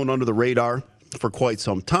somewhat has flown under the radar for quite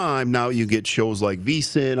some time. Now you get shows like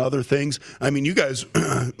VSiN, other things. I mean, you guys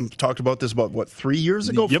talked about this 3 years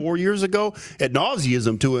ago, 4 years ago, ad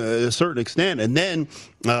nauseam to a certain extent. And then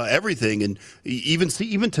everything, and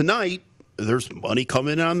even tonight, there's money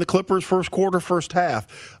coming in on the Clippers first quarter, first half.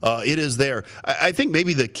 It is there. I think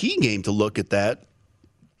maybe the key game to look at that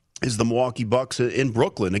is the Milwaukee Bucks in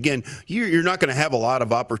Brooklyn. Again, you're not going to have a lot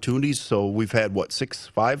of opportunities. So we've had,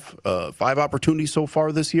 five opportunities so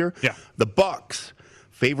far this year? Yeah. The Bucks,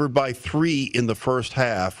 favored by 3 in the first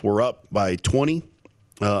half, were up by 20,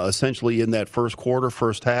 essentially in that first quarter,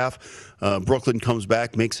 first half. Brooklyn comes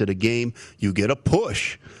back, makes it a game. You get a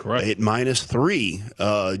push. Correct. At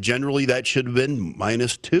 -3. Generally, that should have been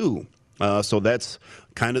 -2. So that's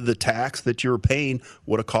kind of the tax that you're paying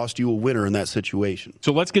would have cost you a winner in that situation.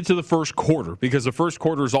 So let's get to the first quarter, because the first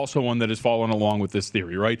quarter is also one that has fallen along with this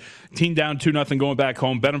theory, right? Team down 2-0 going back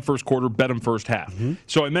home, bet them first quarter, bet them first half.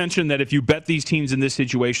 So I mentioned that if you bet these teams in these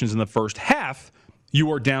situations in the first half,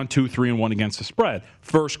 you are down 2-3-1 against the spread.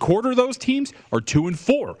 First quarter, those teams are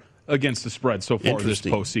 2-4 against the spread so far this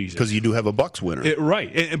postseason. Because you do have a Bucks winner.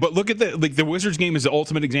 Right. But look at the Wizards game is the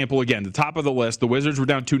ultimate example again. The top of the list, the Wizards were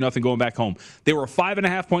down 2-0 going back home. They were a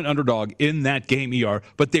 5.5-point underdog in that game,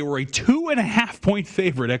 but they were a 2.5-point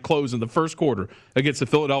favorite at close in the first quarter against the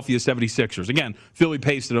Philadelphia 76ers. Again, Philly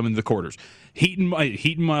pasted them in the quarters. Heat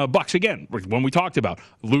and Bucks, again, when we talked about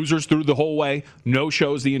losers through the whole way, no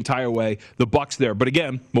shows the entire way, the Bucks there. But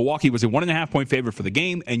again, Milwaukee was a 1.5-point favorite for the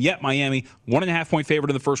game, and yet Miami, 1.5-point favorite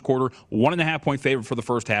in the first quarter, 1.5-point favorite for the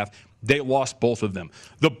first half. They lost both of them.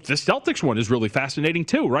 The Celtics one is really fascinating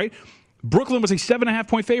too, right? Brooklyn was a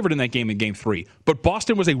 7.5-point favorite in that game in Game 3, but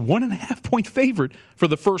Boston was a 1.5-point favorite for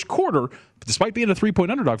the first quarter, despite being a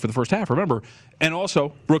 3-point underdog for the first half, remember. And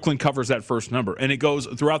also, Brooklyn covers that first number, and it goes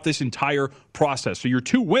throughout this entire process. So your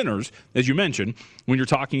 2 winners, as you mentioned, when you're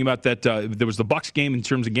talking about that, there was the Bucks game in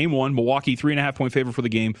terms of Game 1, Milwaukee 3.5-point favorite for the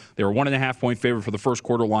game. They were 1.5-point favorite for the first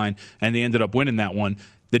quarter line, and they ended up winning that one.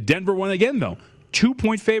 The Denver one again, though.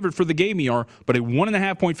 2-point favorite for the game, but a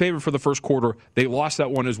 1.5-point favorite for the first quarter. They lost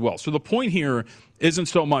that one as well. So the point here isn't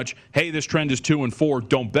so much, hey, this trend is 2-4,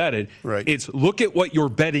 don't bet it. Right. It's look at what you're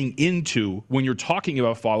betting into when you're talking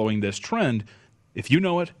about following this trend. If you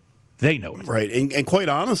know it, they know it. Right. And quite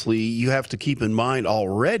honestly, you have to keep in mind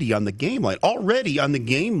already on the game line. Already on the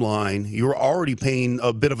game line, you're already paying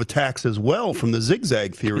a bit of a tax as well from the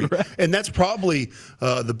zigzag theory. Right. And that's probably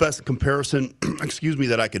the best comparison,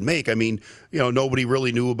 that I could make. I mean, nobody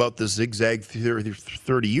really knew about the zigzag theory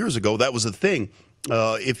 30 years ago. That was the thing.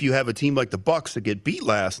 If you have a team like the Bucks that get beat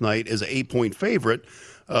last night as an 8-point favorite,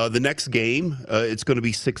 the next game, it's going to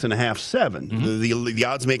be 6.5, 7. Mm-hmm. The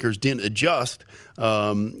odds makers didn't adjust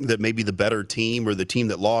that maybe the better team or the team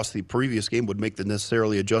that lost the previous game would make the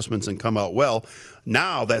necessarily adjustments and come out well.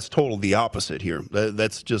 Now that's totally the opposite here.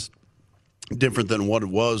 That's just different than what it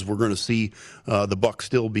was. We're going to see the Bucks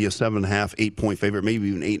still be a 7.5, 8-point favorite, maybe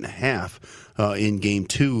even 8.5 in game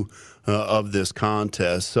 2 of this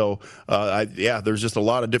contest. So, there's just a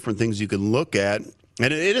lot of different things you can look at.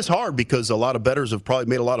 And it is hard because a lot of bettors have probably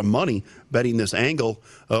made a lot of money betting this angle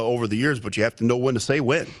over the years, but you have to know when to say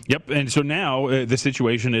when. Yep, and so now the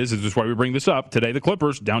situation is this is why we bring this up. Today the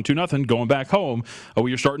Clippers, down 2-0, going back home.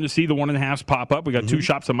 We are starting to see the 1.5s pop up. We got 2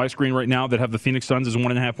 shops on my screen right now that have the Phoenix Suns as a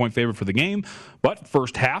 1.5-point favorite for the game. But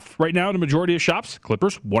first half right now, the majority of shops,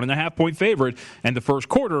 Clippers, 1.5-point favorite, and the first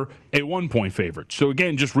quarter, a 1-point favorite. So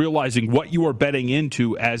again, just realizing what you are betting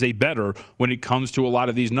into as a bettor when it comes to a lot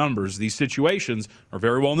of these numbers. These situations are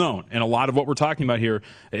very well known, and a lot of what we're talking about here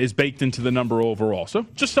is baked into the number overall. So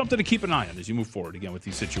just something to keep an eye on as you move forward again with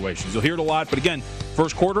these situations. You'll hear it a lot, but again,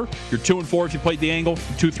 first quarter, you're 2-4 if you played the angle,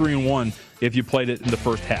 2-3-1 if you played it in the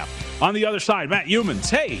first half. On the other side, Matt Youmans,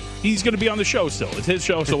 hey, he's going to be on the show still. It's his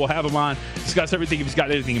show, so we'll have him on, discuss everything. If he's got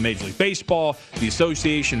anything in Major League Baseball, the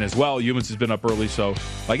association as well. Youmans has been up early, so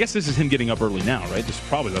I guess this is him getting up early now, right? This is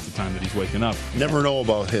probably about the time that he's waking up. Never know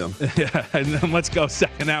about him. Yeah, and then let's go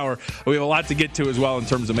second hour. We have a lot to get to as well in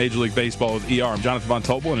terms of Major League Baseball with ER. I'm Jonathan Von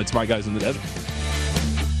Tobel, and it's My Guys in the Desert.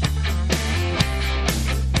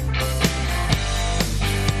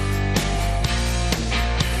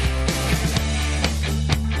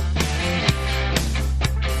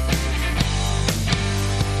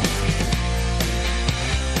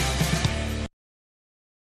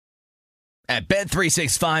 At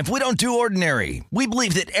Bet365, we don't do ordinary. We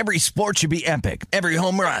believe that every sport should be epic. Every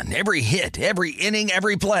home run, every hit, every inning,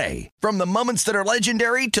 every play. From the moments that are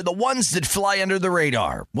legendary to the ones that fly under the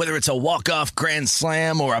radar. Whether it's a walk-off grand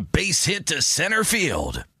slam or a base hit to center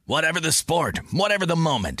field. Whatever the sport, whatever the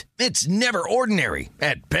moment. It's never ordinary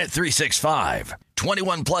at Bet365.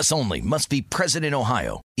 21 plus only. Must be present in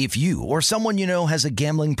Ohio. If you or someone you know has a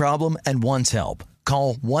gambling problem and wants help,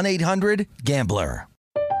 call 1-800-GAMBLER.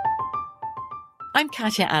 I'm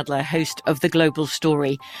Katya Adler, host of The Global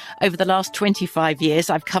Story. Over the last 25 years,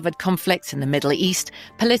 I've covered conflicts in the Middle East,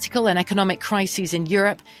 political and economic crises in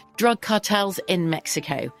Europe, drug cartels in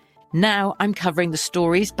Mexico. Now I'm covering the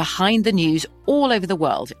stories behind the news all over the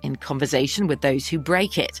world in conversation with those who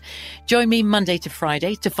break it. Join me Monday to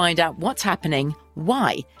Friday to find out what's happening,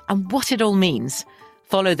 why, and what it all means.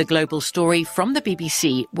 Follow The Global Story from the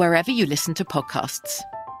BBC wherever you listen to podcasts.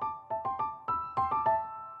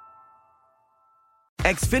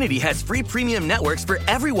 Xfinity has free premium networks for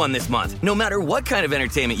everyone this month, no matter what kind of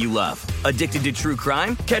entertainment you love. Addicted to true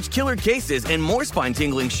crime? Catch killer cases and more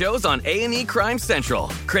spine-tingling shows on A&E Crime Central.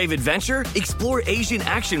 Crave adventure? Explore Asian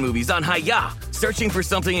action movies on Hi-YAH. Searching for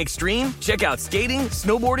something extreme? Check out skating,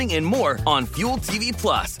 snowboarding, and more on Fuel TV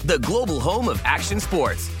Plus, the global home of action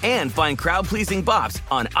sports. And find crowd-pleasing bops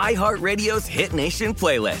on iHeartRadio's Hit Nation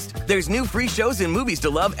playlist. There's new free shows and movies to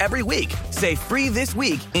love every week. Say free this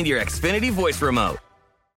week in your Xfinity voice remote.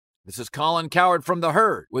 This is Colin Cowherd from The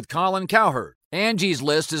Herd with Colin Cowherd. Angie's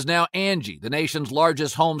List is now Angie, the nation's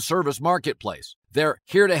largest home service marketplace. They're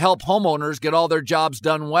here to help homeowners get all their jobs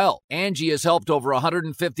done well. Angie has helped over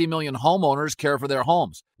 150 million homeowners care for their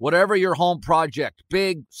homes. Whatever your home project,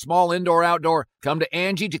 big, small, indoor, outdoor, come to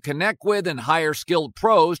Angie to connect with and hire skilled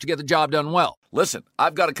pros to get the job done well. Listen,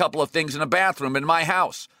 I've got a couple of things in a bathroom in my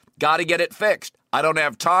house. Got to get it fixed. I don't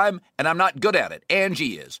have time, and I'm not good at it.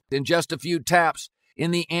 Angie is. In just a few taps,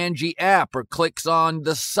 in the Angie app or clicks on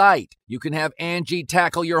the site, you can have Angie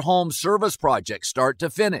tackle your home service project start to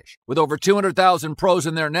finish. With over 200,000 pros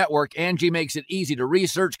in their network, Angie makes it easy to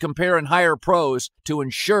research, compare, and hire pros to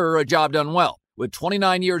ensure a job done well. With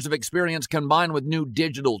 29 years of experience combined with new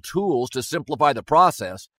digital tools to simplify the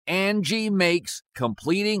process, Angie makes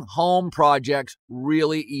completing home projects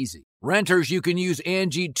really easy. Renters, you can use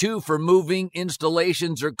Angie too for moving,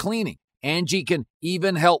 installations, or cleaning. Angie can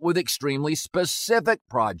even help with extremely specific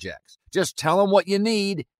projects. Just tell them what you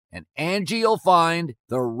need, and Angie will find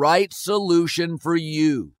the right solution for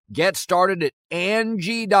you. Get started at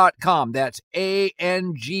Angie.com. That's ANGI.com,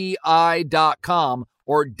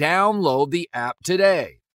 or download the app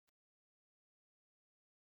today.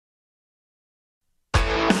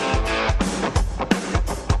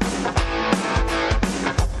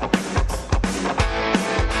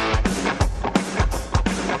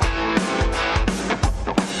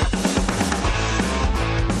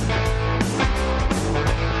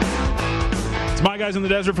 My Guys in the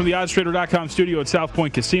Desert from the OddsTrader.com studio at South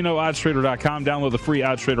Point Casino. OddsTrader.com. Download the free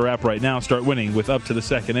OddsTrader app right now. Start winning with up to the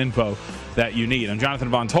second info that you need. I'm Jonathan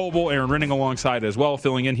Von Tobel, Aaron Renning alongside as well,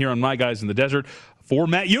 filling in here on My Guys in the Desert for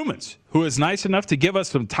Matt Youmans, who is nice enough to give us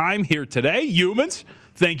some time here today. Youmans,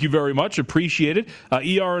 thank you very much. Appreciate it.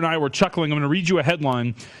 ER and I were chuckling. I'm going to read you a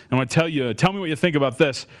headline. I'm going to tell me what you think about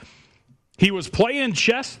this. He was playing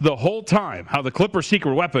chess the whole time, how the Clippers'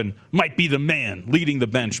 secret weapon might be the man leading the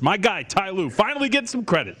bench. My guy, Ty Lue, finally gets some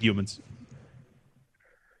credit, Youmans.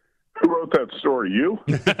 Who wrote that story, you?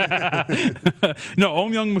 No,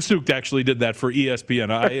 Om Young Masuk actually did that for ESPN.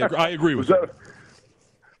 I agree with that.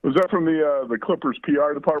 Was that from the Clippers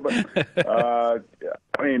PR department? I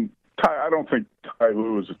mean, I don't think Ty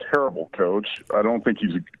Lue is a terrible coach. I don't think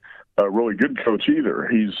he's a really good coach either.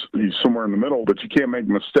 He's somewhere in the middle, but you can't make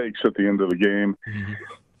mistakes at the end of the game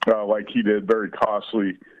like he did, very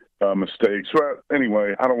costly mistakes. Well,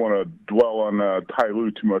 anyway, I don't want to dwell on Ty Lue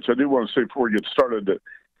too much. I do want to say before we get started that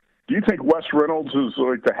do you think Wes Reynolds is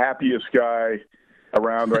like the happiest guy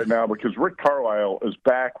around right now? Because Rick Carlisle is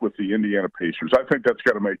back with the Indiana Pacers. I think that's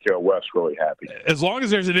got to make Wes really happy. As long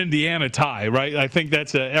as there's an Indiana tie, right? I think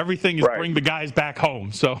that's everything is right. Bring the guys back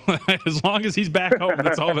home. So as long as he's back home,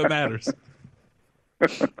 that's all that matters.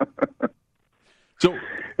 So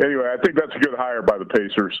anyway, I think that's a good hire by the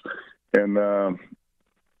Pacers. And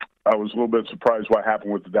I was a little bit surprised what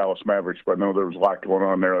happened with the Dallas Mavericks, but I know there was a lot going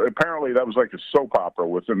on there. Apparently, that was like a soap opera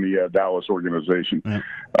within the Dallas organization. Yeah.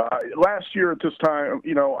 Last year at this time,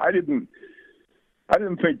 I didn't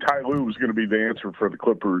think Ty Lue was going to be the answer for the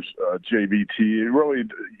Clippers, JVT. Really,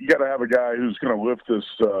 you got to have a guy who's going to lift this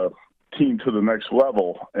team to the next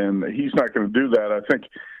level, and he's not going to do that. I think,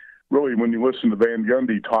 really, when you listen to Van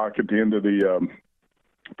Gundy talk at the end of the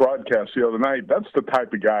broadcast the other night, that's the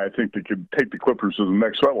type of guy I think that could take the Clippers to the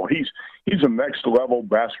next level. He's a next level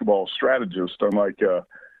basketball strategist, unlike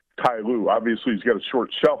Ty Lue. Obviously, he's got a short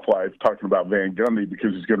shelf life, talking about Van Gundy,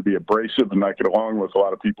 because he's going to be abrasive and not get along with a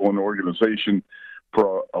lot of people in the organization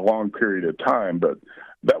for a long period of time. But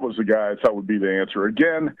that was the guy I thought would be the answer.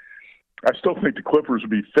 Again, I still think the Clippers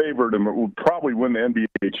would be favored and would probably win the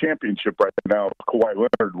NBA championship right now if Kawhi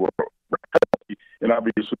Leonard were healthy, and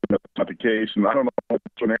obviously that's not the case. And I don't know what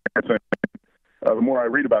anything. The more I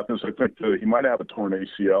read about this, I think he might have a torn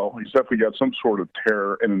ACL. He's definitely got some sort of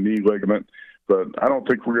tear in a knee ligament, but I don't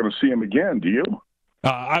think we're going to see him again. Do you?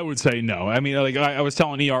 I would say no. I mean, like I was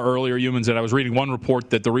telling ER earlier, Youmans, that I was reading one report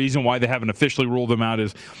that the reason why they haven't officially ruled them out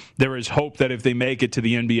is there is hope that if they make it to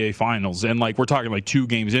the NBA Finals, and like we're talking like 2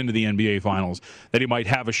 games into the NBA Finals, that he might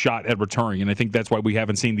have a shot at returning. And I think that's why we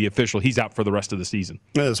haven't seen the official. He's out for the rest of the season.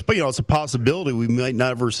 Yes, but it's a possibility we might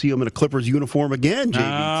never see him in a Clippers uniform again,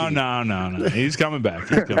 JVT. No. He's coming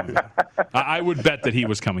back. I would bet that he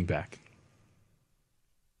was coming back.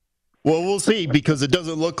 Well, we'll see, because it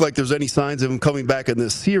doesn't look like there's any signs of him coming back in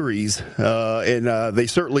this series, and they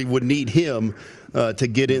certainly would need him to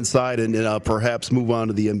get inside and perhaps move on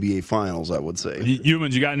to the NBA Finals, I would say.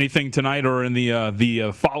 Youmans, you got anything tonight or in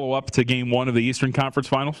the follow-up to Game 1 of the Eastern Conference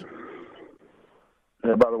Finals?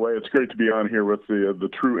 Yeah, by the way, it's great to be on here with the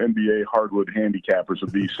true NBA hardwood handicappers of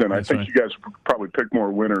VSiN. I think you guys probably pick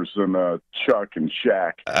more winners than Chuck and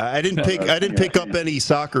Shaq. I didn't pick up any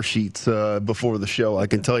soccer sheets before the show. I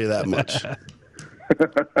can tell you that much.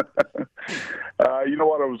 You know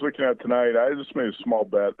what I was looking at tonight? I just made a small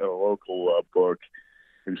bet at a local book.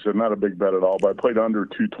 He said not a big bet at all, but I played under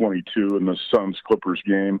 222 in the Suns-Clippers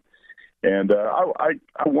game. And I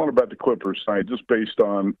want to bet the Clippers tonight just based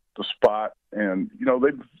on the spot. And,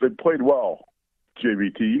 they've played well,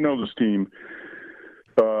 JVT. You know this team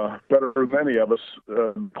better than any of us.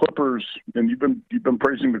 Clippers, and you've been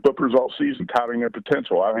praising the Clippers all season, touting their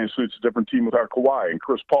potential. Obviously, it's a different team without Kawhi, and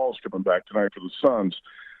Chris Paul's coming back tonight for the Suns.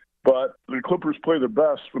 But the Clippers play their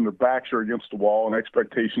best when their backs are against the wall and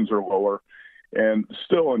expectations are lower. And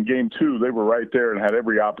still in Game 2, they were right there and had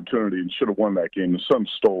every opportunity and should have won that game. The Suns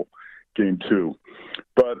stole Game 2.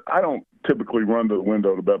 But I don't typically run to the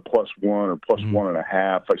window to bet +1 or +1.5.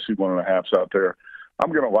 I see 1.5s out there.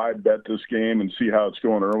 I'm going to live bet this game and see how it's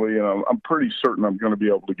going early, and I'm pretty certain I'm going to be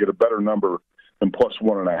able to get a better number than plus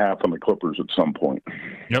 1.5 on the Clippers at some point.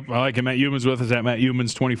 Yep, I like it. Matt Youmans with us at Matt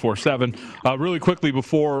Youmans 24/7. Really quickly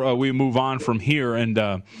before we move on from here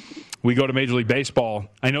and we go to Major League Baseball,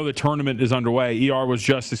 I know the tournament is underway. ER was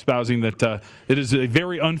just espousing that it is a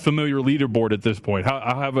very unfamiliar leaderboard at this point.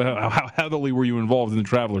 How heavily were you involved in the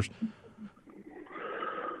Travelers?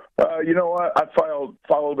 You know what? I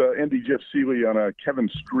followed Andy Jeff Seeley on a Kevin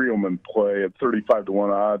Streelman play at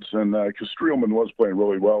 35-1 odds, and because Streelman was playing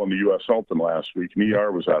really well in the U.S. Open last week, and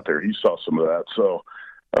ER was out there. He saw some of that. So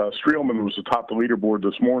Streelman was atop the leaderboard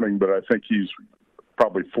this morning, but I think he's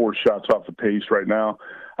probably 4 shots off the pace right now.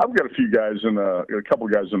 I've got a couple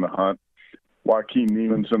guys in the hunt. Joaquin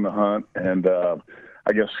Niemann's in the hunt, and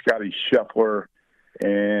I guess Scotty Scheffler,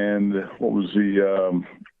 and what was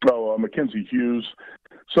Mackenzie Hughes.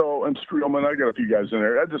 So, and Streelman, I got a few guys in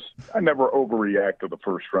there. I never overreact to the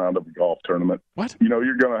first round of a golf tournament. What? You know,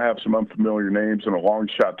 you're going to have some unfamiliar names in a long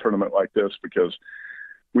shot tournament like this because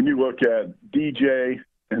when you look at DJ,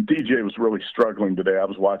 and DJ was really struggling today. I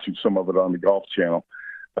was watching some of it on the Golf Channel.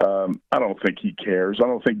 I don't think he cares. I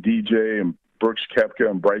don't think DJ and Brooks Koepka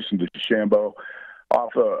and Bryson DeChambeau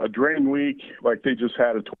off a drain week like they just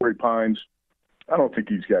had at Torrey Pines. I don't think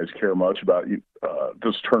these guys care much about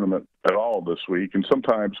this tournament at all this week. And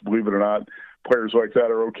sometimes, believe it or not, players like that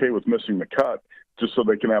are okay with missing the cut just so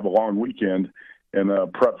they can have a long weekend and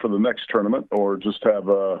prep for the next tournament or just have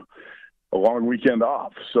a long weekend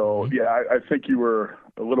off. So, yeah, I think you were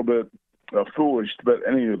a little bit foolish to bet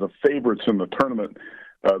any of the favorites in the tournament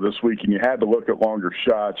this week, and you had to look at longer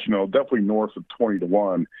shots, definitely north of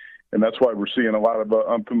 20-1. And that's why we're seeing a lot of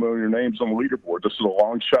unfamiliar names on the leaderboard. This is a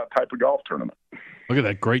long shot type of golf tournament. Look at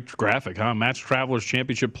that great graphic, huh? Match Travelers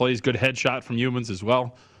Championship plays, good headshot from Youmans as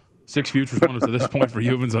well. 6 futures winners to this point for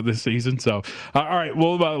Youmans on this season. So, all right,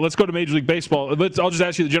 well, let's go to Major League Baseball. I'll just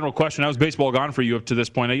ask you the general question. How's baseball gone for you up to this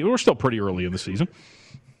point? We're still pretty early in the season.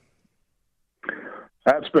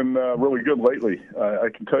 That's been really good lately. I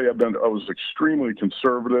can tell you I was extremely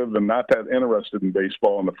conservative and not that interested in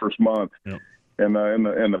baseball in the first month. Yep. And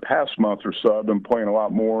in the past month or so, I've been playing a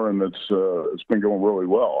lot more, and it's been going really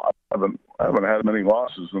well. I haven't had many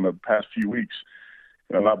losses in the past few weeks.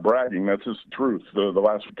 I'm not bragging. That's just the truth. The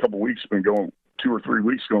last couple of weeks have been going 2 or 3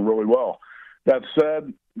 weeks going really well. That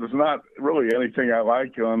said, there's not really anything I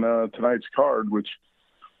like on tonight's card, which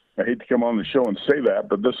I hate to come on the show and say that,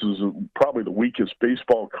 but this is probably the weakest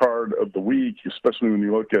baseball card of the week, especially when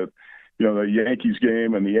you look at the Yankees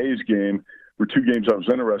game and the A's game. Were 2 games I was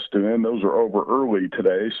interested in. Those are over early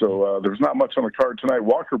today, so there's not much on the card tonight.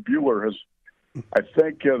 Walker Buehler has, I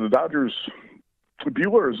think, the Dodgers.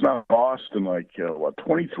 Buehler has now lost in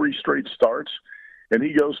 23 straight starts, and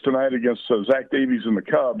he goes tonight against Zach Davies and the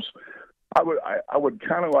Cubs. I would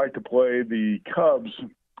kind of like to play the Cubs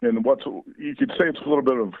in you could say it's a little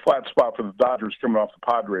bit of a flat spot for the Dodgers coming off the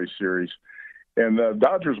Padres series, and the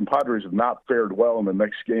Dodgers and Padres have not fared well in the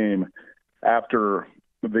next game after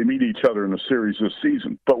they meet each other in the series this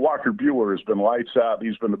season. But Walker Buehler has been lights out.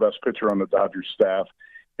 He's been the best pitcher on the Dodgers staff.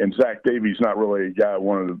 And Zach Davies not really a guy I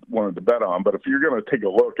wanted to bet on. But if you're going to take a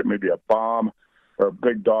look at maybe a bomb or a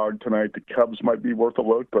big dog tonight, the Cubs might be worth a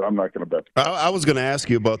look, but I'm not going to bet. I was going to ask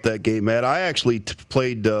you about that game, Matt. I actually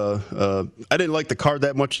played I didn't like the card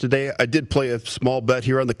that much today. I did play a small bet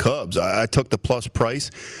here on the Cubs. I took the plus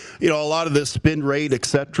price. A lot of this spin rate,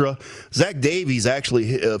 etc. Zach Davies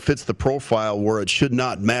actually fits the profile where it should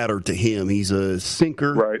not matter to him. He's a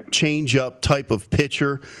sinker, right, change-up type of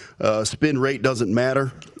pitcher. Spin rate doesn't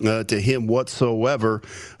matter to him whatsoever.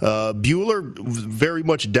 Buehler very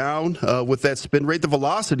much down with that spin rate. The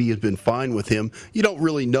velocity has been fine with him. You don't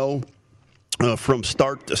really know from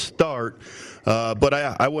start to start. But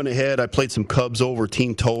I went ahead. I played some Cubs over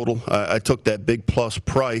team total. I took that big plus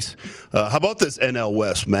price. How about this NL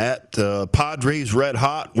West, Matt? Padres red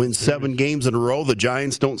hot, win 7 games in a row. The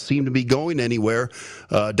Giants don't seem to be going anywhere.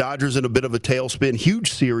 Dodgers in a bit of a tailspin.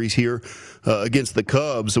 Huge series here against the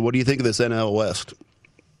Cubs. So what do you think of this NL West?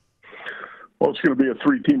 Well, it's going to be a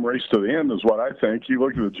 3-team race to the end is what I think. You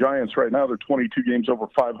look at the Giants right now, they're 22 games over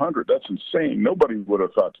 500. That's insane. Nobody would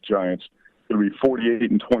have thought the Giants going to be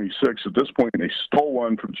 48-26 at this point. And they stole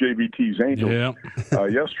one from JVT's Angels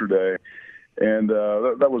yesterday. And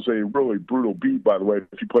that was a really brutal beat, by the way.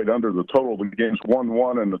 If you played under the total, the game's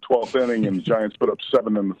 1-1 in the 12th inning, and the Giants put up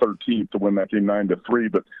 7 in the 13th to win that game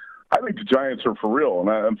 9-3. But I think the Giants are for real.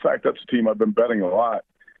 And in fact, that's a team I've been betting a lot.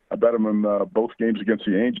 I bet them in both games against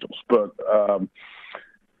the Angels. But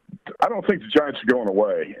I don't think the Giants are going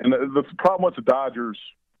away. And the problem with the Dodgers,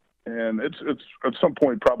 and it's at some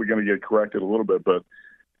point probably going to get corrected a little bit, but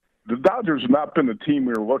the Dodgers have not been the team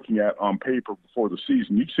we were looking at on paper before the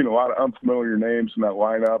season. You've seen a lot of unfamiliar names in that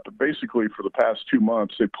lineup. But basically, for the past 2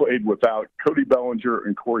 months, they played without Cody Bellinger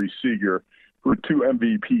and Corey Seager, who are two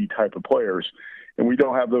MVP type of players. And we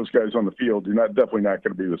don't have those guys on the field. You're definitely not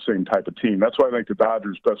going to be the same type of team. That's why I think the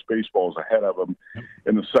Dodgers' best baseball is ahead of them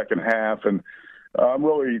in the second half. And I'm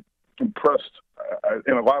really impressed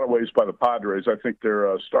in a lot of ways by the Padres. I think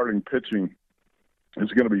their starting pitching is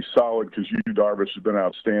going to be solid because Yu Darvish has been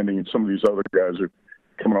outstanding, and some of these other guys are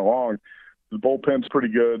coming along. The bullpen's pretty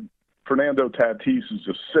good. Fernando Tatis is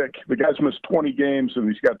just sick. The guy's missed 20 games, and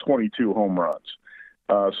he's got 22 home runs.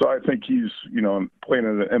 So I think he's, playing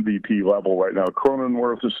at an MVP level right now.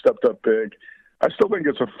 Cronenworth has stepped up big. I still think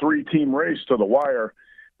it's a 3-team race to the wire.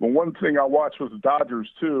 But one thing I watched with the Dodgers,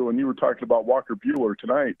 too, and you were talking about Walker Buehler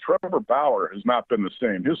tonight, Trevor Bauer has not been the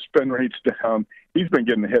same. His spin rate's down. He's been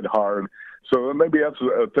getting hit hard. So maybe that's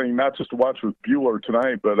a thing not just to watch with Buehler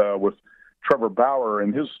tonight, but with Trevor Bauer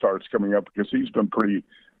and his starts coming up, because he's been pretty,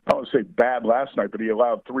 I don't want to say bad last night, but he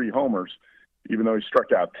allowed 3 homers, even though he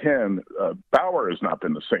struck out 10. Bauer has not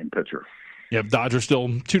been the same pitcher. Yep, Dodgers still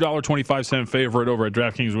 $2.25 favorite over at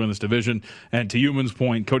DraftKings to win this division. And to Human's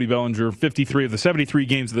point, Cody Bellinger, 53 of the 73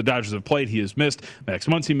 games that the Dodgers have played, he has missed. Max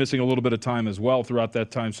Muncy missing a little bit of time as well throughout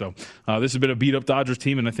that time. So this has been a beat-up Dodgers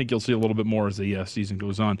team, and I think you'll see a little bit more as the season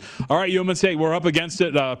goes on. All right, Humans, hey, we're up against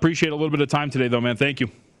it. Appreciate a little bit of time today, though, man. Thank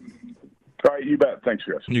you. All right, you bet. Thanks,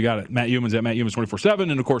 guys. You got it. Matt Humans at Matt Humans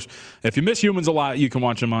 24/7. And, of course, if you miss Humans a lot, you can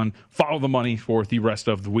watch him on Follow the Money for the rest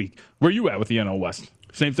of the week. Where you at with the NL West?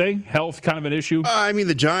 Same thing? Health kind of an issue? I mean,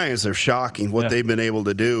 the Giants are shocking what they've been able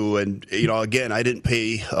to do. And, again, I didn't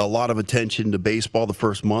pay a lot of attention to baseball the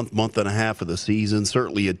first month and a half of the season.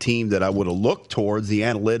 Certainly a team that I would have looked towards. The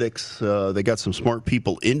analytics, they got some smart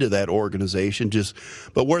people into that organization.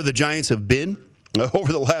 But where the Giants have been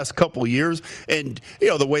over the last couple of years, and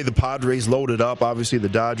the way the Padres loaded up, obviously the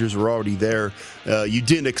Dodgers were already there. You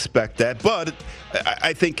didn't expect that, but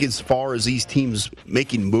I think as far as these teams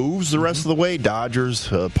making moves the rest of the way, Dodgers,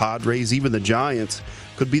 Padres, even the Giants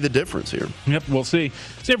could be the difference here. Yep, we'll see.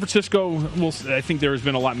 San Francisco, I think there has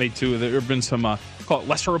been a lot made too. There have been some call it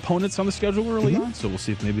lesser opponents on the schedule early on, so we'll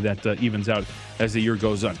see if maybe that evens out as the year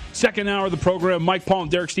goes on. Second hour of the program, Mike Paul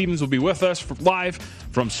and Derek Stevens will be with us live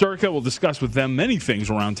from Circa. We'll discuss with them many things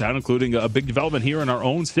around town, including a big development here in our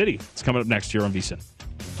own city. It's coming up next here on VSiN.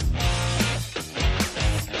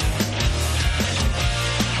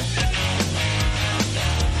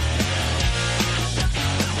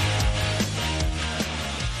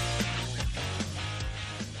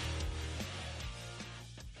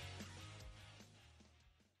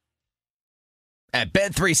 At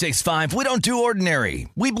Bet365, we don't do ordinary.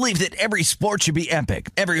 We believe that every sport should be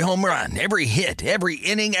epic. Every home run, every hit, every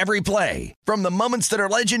inning, every play. From the moments that are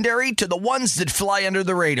legendary to the ones that fly under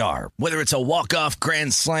the radar. Whether it's a walk-off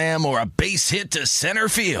grand slam or a base hit to center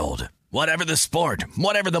field. Whatever the sport,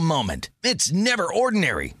 whatever the moment. It's never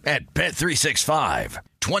ordinary at Bet365.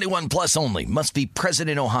 21 plus only. Must be present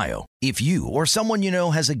in Ohio. If you or someone you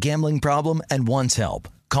know has a gambling problem and wants help,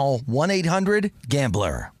 call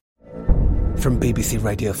 1-800-GAMBLER. From BBC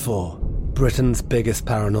Radio 4, Britain's biggest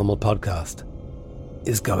paranormal podcast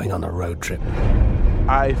is going on a road trip.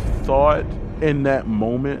 I thought in that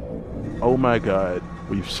moment, oh my God,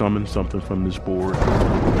 we've summoned something from this board.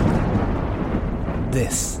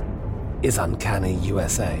 This is Uncanny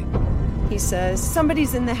USA. He says,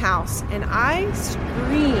 somebody's in the house, and I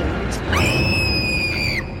screamed.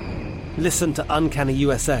 Listen to Uncanny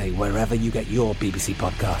USA wherever you get your BBC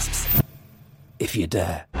podcasts, if you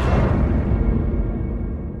dare.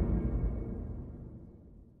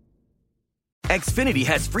 Xfinity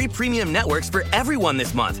has free premium networks for everyone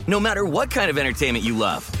this month, no matter what kind of entertainment you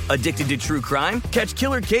love. Addicted to true crime? Catch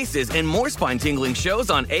killer cases and more spine-tingling shows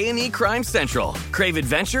on A&E Crime Central. Crave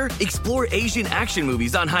adventure? Explore Asian action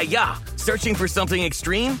movies on Hi-YAH. Searching for something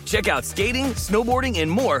extreme? Check out skating, snowboarding, and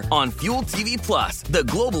more on Fuel TV Plus, the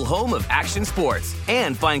global home of action sports.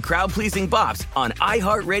 And find crowd-pleasing bops on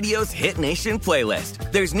iHeartRadio's Hit Nation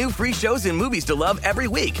playlist. There's new free shows and movies to love every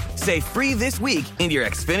week. Say free this week in your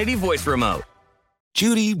Xfinity voice remote.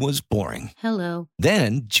 Judy was boring. Hello.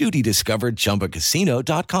 Then Judy discovered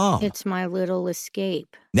ChumbaCasino.com. It's my little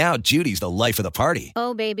escape. Now Judy's the life of the party.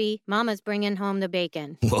 Oh, baby, mama's bringing home the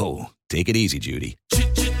bacon. Whoa, take it easy, Judy.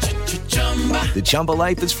 The Chumba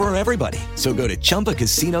life is for everybody. So go to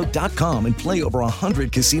ChumbaCasino.com and play over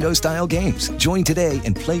 100 casino-style games. Join today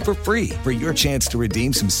and play for free for your chance to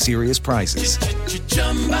redeem some serious prizes.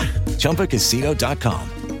 ChumbaCasino.com.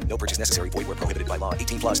 No purchase necessary. Void where prohibited by law.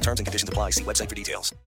 18 plus terms and conditions apply. See website for details.